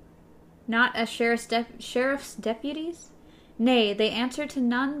 Not as sheriff's deputies? Nay, they answer to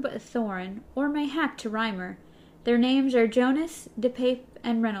none but Thorne, or mayhap to Reimer. Their names are Jonas, DePape,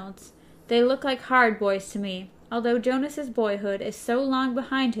 and Reynolds. They look like hard boys to me, although Jonas's boyhood is so long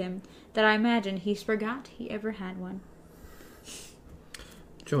behind him that I imagine he's forgot he ever had one.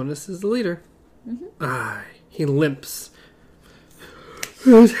 Jonas is the leader. Aye, he limps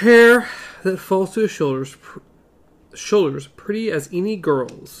His hair that falls to his shoulders pretty as any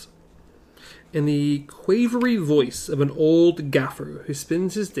girl's. And the quavery voice of an old gaffer who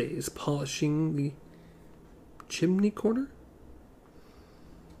spends his days polishing the chimney corner?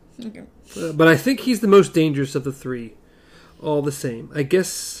 Okay. But I think he's the most dangerous of the three. All the same, I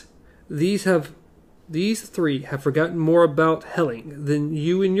guess these three have forgotten more about Helling than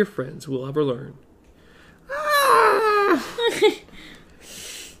you and your friends will ever learn.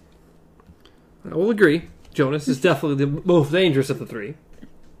 I will agree. Jonas is definitely the most dangerous of the three.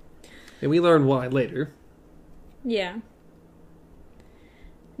 And we learn why later. Yeah.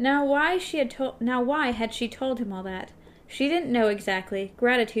 Now why had she told him all that? She didn't know exactly.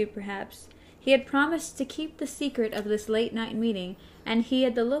 Gratitude, perhaps. He had promised to keep the secret of this late-night meeting, and he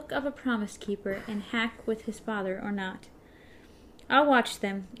had the look of a promise-keeper and hack with his father or not. I'll watch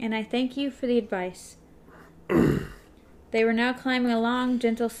them, and I thank you for the advice. They were now climbing a long,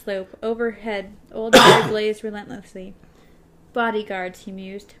 gentle slope. Overhead, old fire blazed relentlessly. Bodyguards, he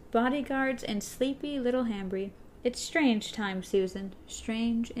mused. Bodyguards and sleepy little Hambry. It's strange time, Susan.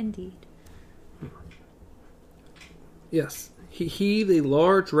 Strange indeed. Yes, he heaved a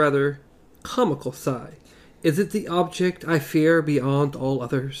large, rather comical sigh. Is it the object I fear beyond all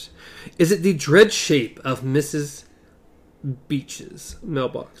others? Is it the dread shape of Mrs. Beech's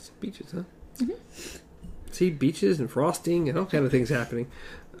mailbox? Beech's, huh? Mm-hmm. See, beaches and frosting and all kind of things happening.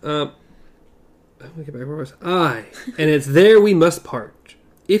 Let me get back where I was. Aye, and it's there we must part.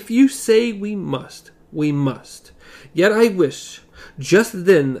 If you say we must, we must. Yet I wish. Just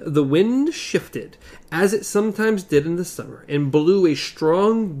then the wind shifted, as it sometimes did in the summer, and blew a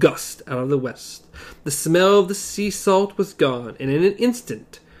strong gust out of the west. The smell of the sea salt was gone, and in an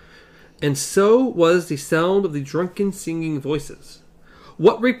instant, and so was the sound of the drunken singing voices.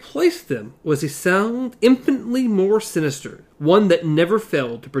 What replaced them was a sound infinitely more sinister, one that never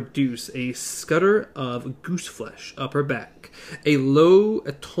failed to produce a scutter of goose flesh up her back, a low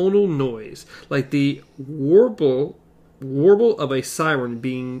atonal noise, like the warble of a siren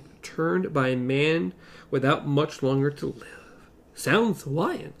being turned by a man without much longer to live. Sounds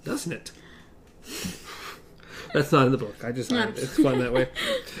Hawaiian, doesn't it? That's not in the book. I just added it. It's fun that way.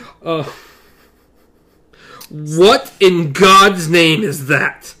 What in God's name is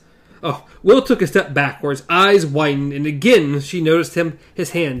that? Oh, Will took a step backwards, eyes widened, and again she noticed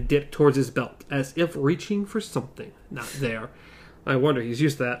his hand dipped towards his belt, as if reaching for something. Not there. I wonder, he's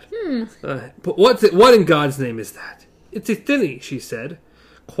used to that. But what in God's name is that? It's a thinny, she said,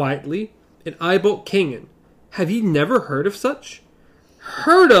 quietly, an Eyebolt Kangan. Have ye never heard of such?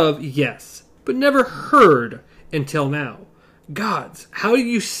 Heard of, yes, but never heard until now. Gods, how do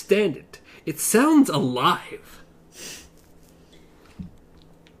you stand it? It sounds alive.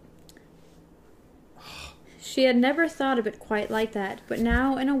 She had never thought of it quite like that, but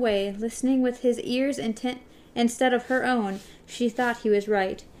now, in a way, listening with his ears intent instead of her own, she thought he was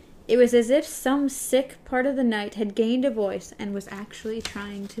right. It was as if some sick part of the night had gained a voice and was actually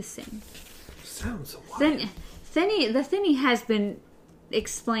trying to sing. Sounds alive. The thinny has been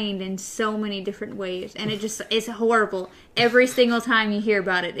explained in so many different ways, and it's horrible. Every single time you hear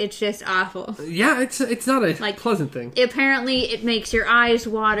about it, it's just awful. Yeah, it's not a pleasant thing. Apparently, it makes your eyes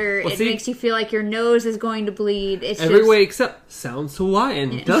water. Well, makes you feel like your nose is going to bleed. It's every way except sounds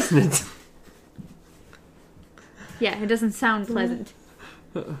Hawaiian, doesn't it? Yeah, it doesn't sound pleasant.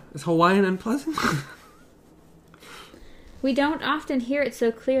 Is Hawaiian unpleasant? We don't often hear it so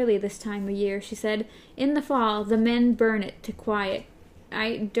clearly this time of year, she said. In the fall, the men burn it to quiet.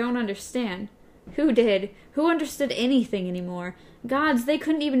 I don't understand. Who did? Who understood anything anymore? Gods, they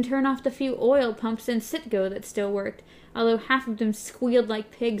couldn't even turn off the few oil pumps in Citgo that still worked, although half of them squealed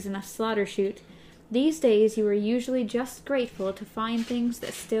like pigs in a slaughter chute. These days you were usually just grateful to find things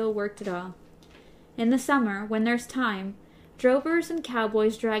that still worked at all. In the summer, when there's time, drovers and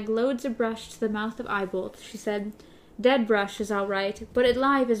cowboys drag loads of brush to the mouth of Eyebolt, she said. Dead brush is all right, but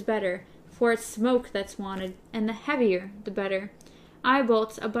live is better, for it's smoke that's wanted, and the heavier, the better.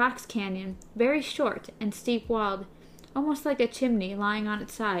 Eyebolt's a box canyon, very short and steep-walled, almost like a chimney lying on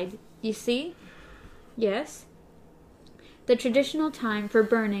its side. You see? Yes. The traditional time for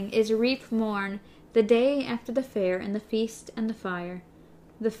burning is Reap Morn, the day after the fair and the feast and the fire.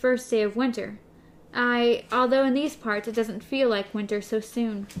 The first day of winter. Although in these parts it doesn't feel like winter so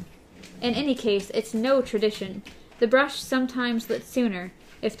soon. In any case, it's no tradition. The brush sometimes lit sooner,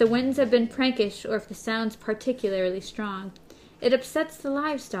 if the winds have been prankish or if the sound's particularly strong. It upsets the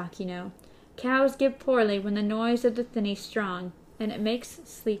livestock, you know. Cows give poorly when the noise of the thinny's strong, and it makes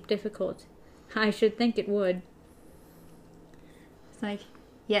sleep difficult. I should think it would. It's like,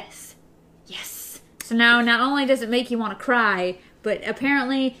 yes. So now not only does it make you want to cry, But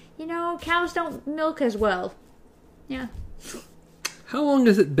apparently, cows don't milk as well. Yeah. How long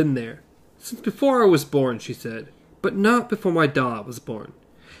has it been there? Since before I was born, she said, but not before my dad was born.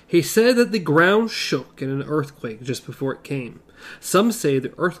 He said that the ground shook in an earthquake just before it came. Some say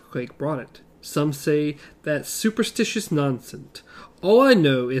the earthquake brought it. Some say that's superstitious nonsense. All I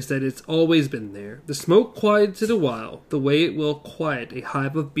know is that it's always been there. The smoke quiets it a while, the way it will quiet a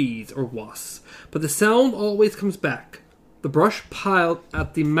hive of bees or wasps. But the sound always comes back. The brush piled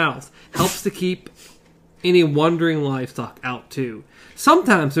at the mouth helps to keep any wandering livestock out too.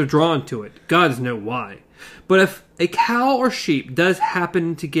 Sometimes they're drawn to it. Gods know why. But if a cow or sheep does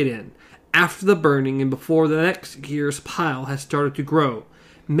happen to get in, after the burning and before the next year's pile has started to grow,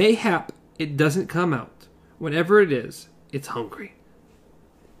 mayhap it doesn't come out. Whenever it is, it's hungry.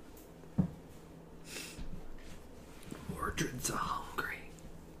 Mordred's hungry.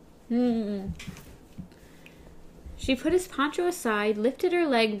 She put his poncho aside, lifted her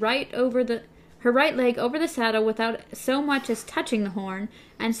right leg over the saddle without so much as touching the horn,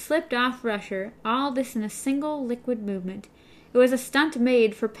 and slipped off Rusher, all this in a single liquid movement. It was a stunt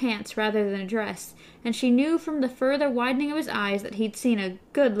made for pants rather than a dress, and she knew from the further widening of his eyes that he'd seen a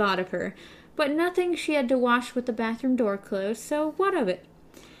good lot of her, but nothing she had to wash with the bathroom door closed, so what of it?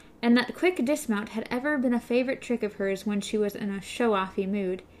 And that quick dismount had ever been a favorite trick of hers when she was in a show-offy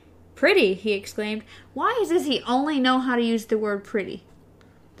mood. "Pretty!" he exclaimed. Why does he only know how to use the word pretty?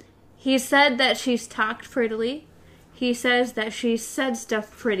 He said that she's talked prettily. He says that she said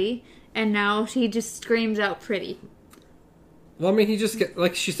stuff pretty, and now he just screams out pretty. Well, I mean, he just get,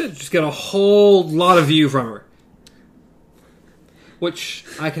 like she said, just got a whole lot of view from her. Which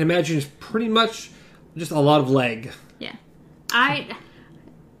I can imagine is pretty much just a lot of leg. Yeah.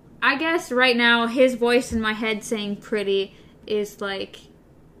 I guess right now his voice in my head saying pretty is like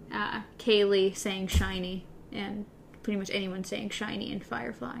Kaylee saying shiny, and pretty much anyone saying shiny in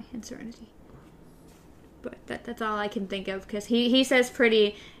Firefly and Serenity. But that's all I can think of, because he says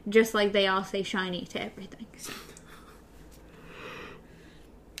pretty just like they all say shiny to everything. So.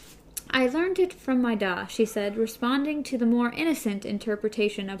 "I learned it from my da," she said, responding to the more innocent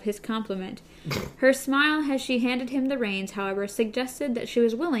interpretation of his compliment. Her smile as she handed him the reins, however, suggested that she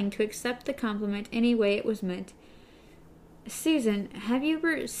was willing to accept the compliment any way it was meant. "Susan, have you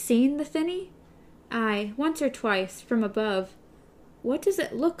ever seen the Thinny?" "Aye, once or twice, from above." "What does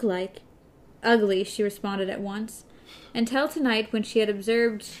it look like?" "Ugly," she responded at once. Until tonight, when she had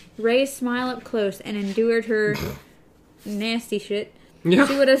observed Ray's smile up close and endured her nasty shit, Yeah.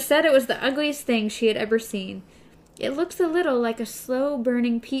 she would have said it was the ugliest thing she had ever seen. "It looks a little like a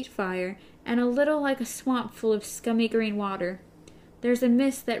slow-burning peat fire, and a little like a swamp full of scummy green water. There's a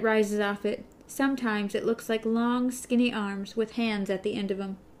mist that rises off it. Sometimes it looks like long, skinny arms with hands at the end of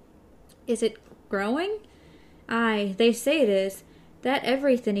them." "Is it growing?" "Aye, they say it is. That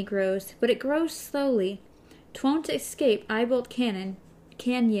everything grows, but it grows slowly. 'Twon't escape Eyebolt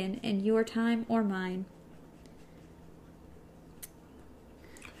Canyon in your time or mine."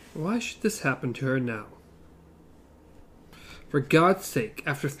 Why should this happen to her now? For God's sake,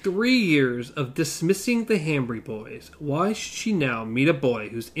 after 3 years of dismissing the Hambry boys, why should she now meet a boy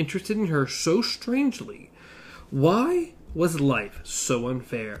who's interested in her so strangely? Why was life so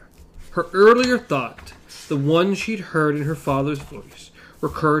unfair? Her earlier thought, the one she'd heard in her father's voice,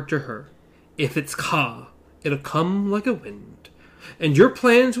 recurred to her. If it's Ka, it'll come like a wind, and your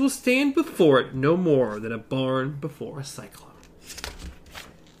plans will stand before it no more than a barn before a cyclone.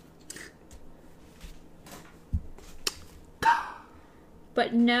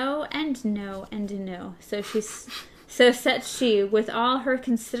 But no, and no, and no. So set she, with all her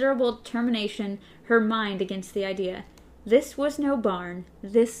considerable determination, her mind against the idea. This was no barn.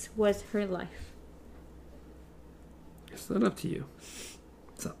 This was her life. It's not up to you.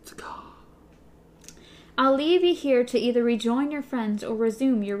 It's up to God. "I'll leave you here to either rejoin your friends or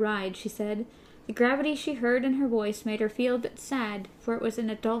resume your ride," she said. The gravity she heard in her voice made her feel a bit sad, for it was an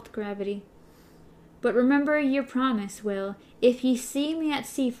adult gravity. "But remember your promise, Will. If ye see me at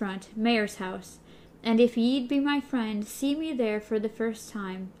Seafront, Mayor's house, and if ye'd be my friend, see me there for the first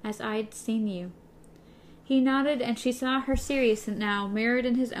time, as I'd seen you." He nodded, and she saw her seriousness now mirrored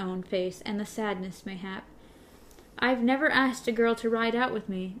in his own face, and the sadness, mayhap. "I've never asked a girl to ride out with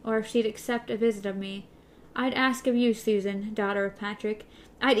me, or if she'd accept a visit of me. I'd ask of you, Susan, daughter of Patrick.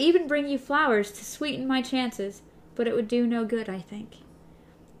 I'd even bring you flowers to sweeten my chances, but it would do no good, I think."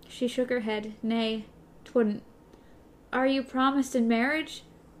 She shook her head. "Nay, 'twouldn't." "Are you promised in marriage?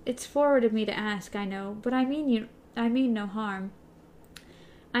 It's forward of me to ask, I know, but I mean no harm."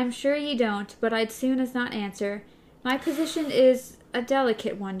 "I'm sure ye don't, but I'd soon as not answer. My position is a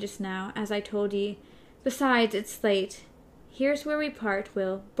delicate one just now, as I told ye. Besides, it's late. Here's where we part,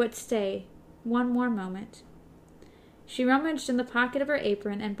 Will, but stay. One more moment. She rummaged in the pocket of her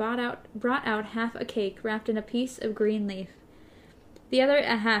apron and brought out half a cake wrapped in a piece of green leaf. The other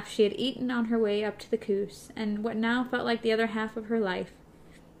half she had eaten on her way up to the Coos, and what now felt like the other half of her life.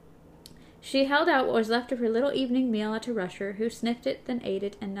 She held out what was left of her little evening meal at a rusher, who sniffed it, then ate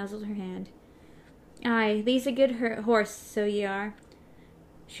it, and nuzzled her hand. "Aye, thee's a good horse, so ye are."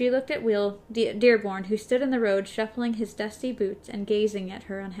 She looked at Will Dearborn, who stood in the road shuffling his dusty boots and gazing at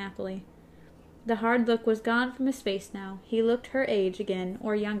her unhappily. The hard look was gone from his face now. He looked her age again,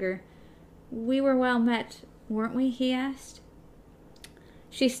 or younger. "We were well met, weren't we?" he asked.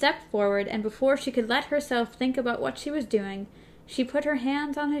 She stepped forward, and before she could let herself think about what she was doing, she put her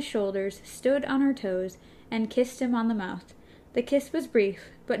hands on his shoulders, stood on her toes, and kissed him on the mouth. The kiss was brief,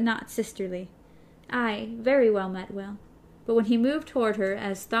 but not sisterly. "Aye, very well met, Will." But when he moved toward her,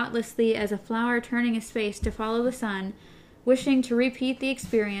 as thoughtlessly as a flower turning its face to follow the sun, wishing to repeat the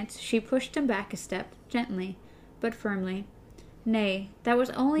experience, she pushed him back a step, gently, but firmly. "Nay, that was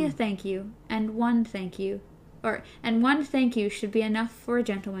only a thank you, and one thank you. And one thank you should be enough for a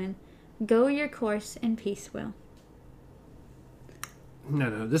gentleman. Go your course in peace, Will."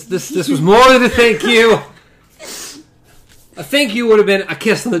 No, this was more than a thank you. A thank you would have been a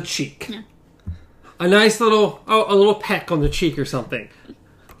kiss on the cheek. Yeah. A nice little, a little peck on the cheek or something.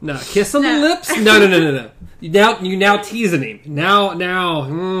 No, a kiss on the lips? No. You now teasing him.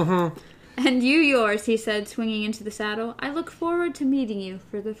 Now. "And you yours," he said, swinging into the saddle. "I look forward to meeting you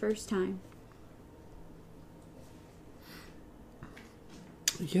for the first time."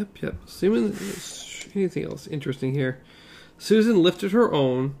 Yep. Assuming there's anything else interesting here. Susan lifted her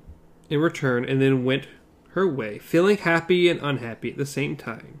own in return and then went her way, feeling happy and unhappy at the same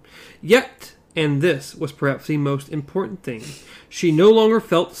time. Yet, and this was perhaps the most important thing, she no longer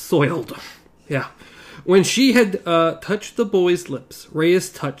felt soiled. Yeah. When she had touched the boy's lips,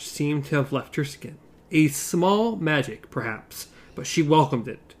 Rhea's touch seemed to have left her skin. A small magic, perhaps, but she welcomed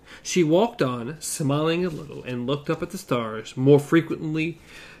it. She walked on, smiling a little, and looked up at the stars more frequently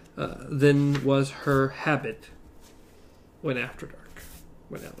than was her habit when after dark.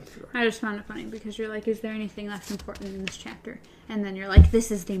 I just found it funny because you're like, is there anything less important in this chapter? And then you're like, this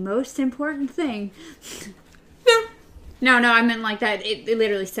is the most important thing. No, I meant like that. It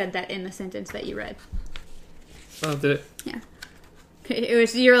literally said that in the sentence that you read. Oh, did it? Yeah. It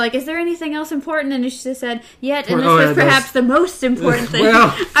was. You're like, is there anything else important? And it just said, yet, and this was perhaps the most important thing.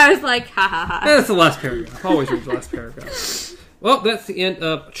 Well, I was like, ha ha ha. That's the last paragraph. Always read the last paragraph. Well, that's the end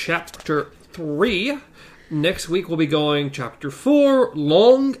of chapter 3. Next week we'll be going chapter 4,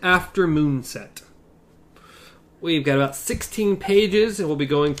 Long After Moonset. We've got about 16 pages, and we'll be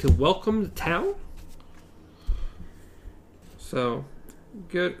going to Welcome to Town. So,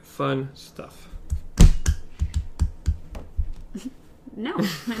 good, fun stuff. No.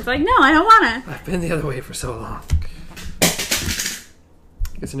 It's like, no, I don't want to. I've been the other way for so long.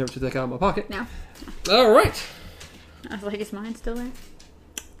 Guess I never took that out of my pocket. No. All right. I was like, is mine still there?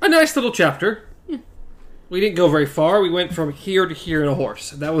 A nice little chapter. Yeah. We didn't go very far. We went from here to here in a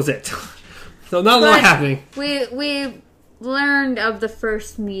horse. That was it. So not a lot happening. We learned of the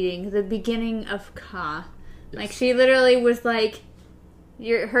first meeting, the beginning of Ka. Yes. Like, she literally was like,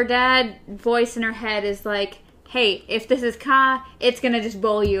 her dad voice in her head is like, hey, if this is Ka, it's going to just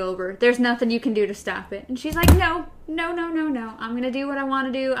bowl you over. There's nothing you can do to stop it. And she's like, no. I'm going to do what I want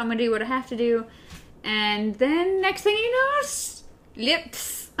to do. I'm going to do what I have to do. And then, next thing you know,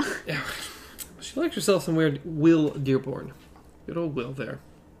 lips. Yeah. She likes herself some weird Will Dearborn. Good old Will there.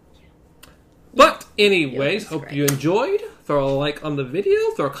 But anyways, hope you enjoyed. Throw a like on the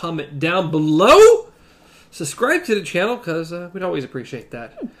video. Throw a comment down below. Subscribe to the channel, because we'd always appreciate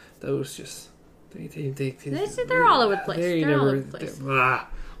that. Those just... They're all over the place. They're all over the place.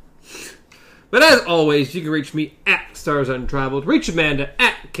 But as always, you can reach me at Stars Untraveled. Reach Amanda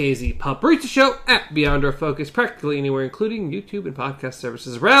at KZ Pop. Reach the show at Beyond Our Focus. Practically anywhere, including YouTube and podcast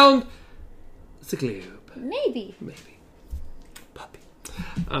services around the globe. Maybe. Puppy.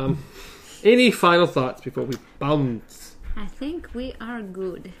 Any final thoughts before we bounce? I think we are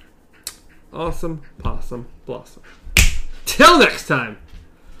good. Awesome, possum, blossom. Till next time.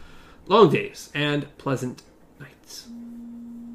 Long days and pleasant nights.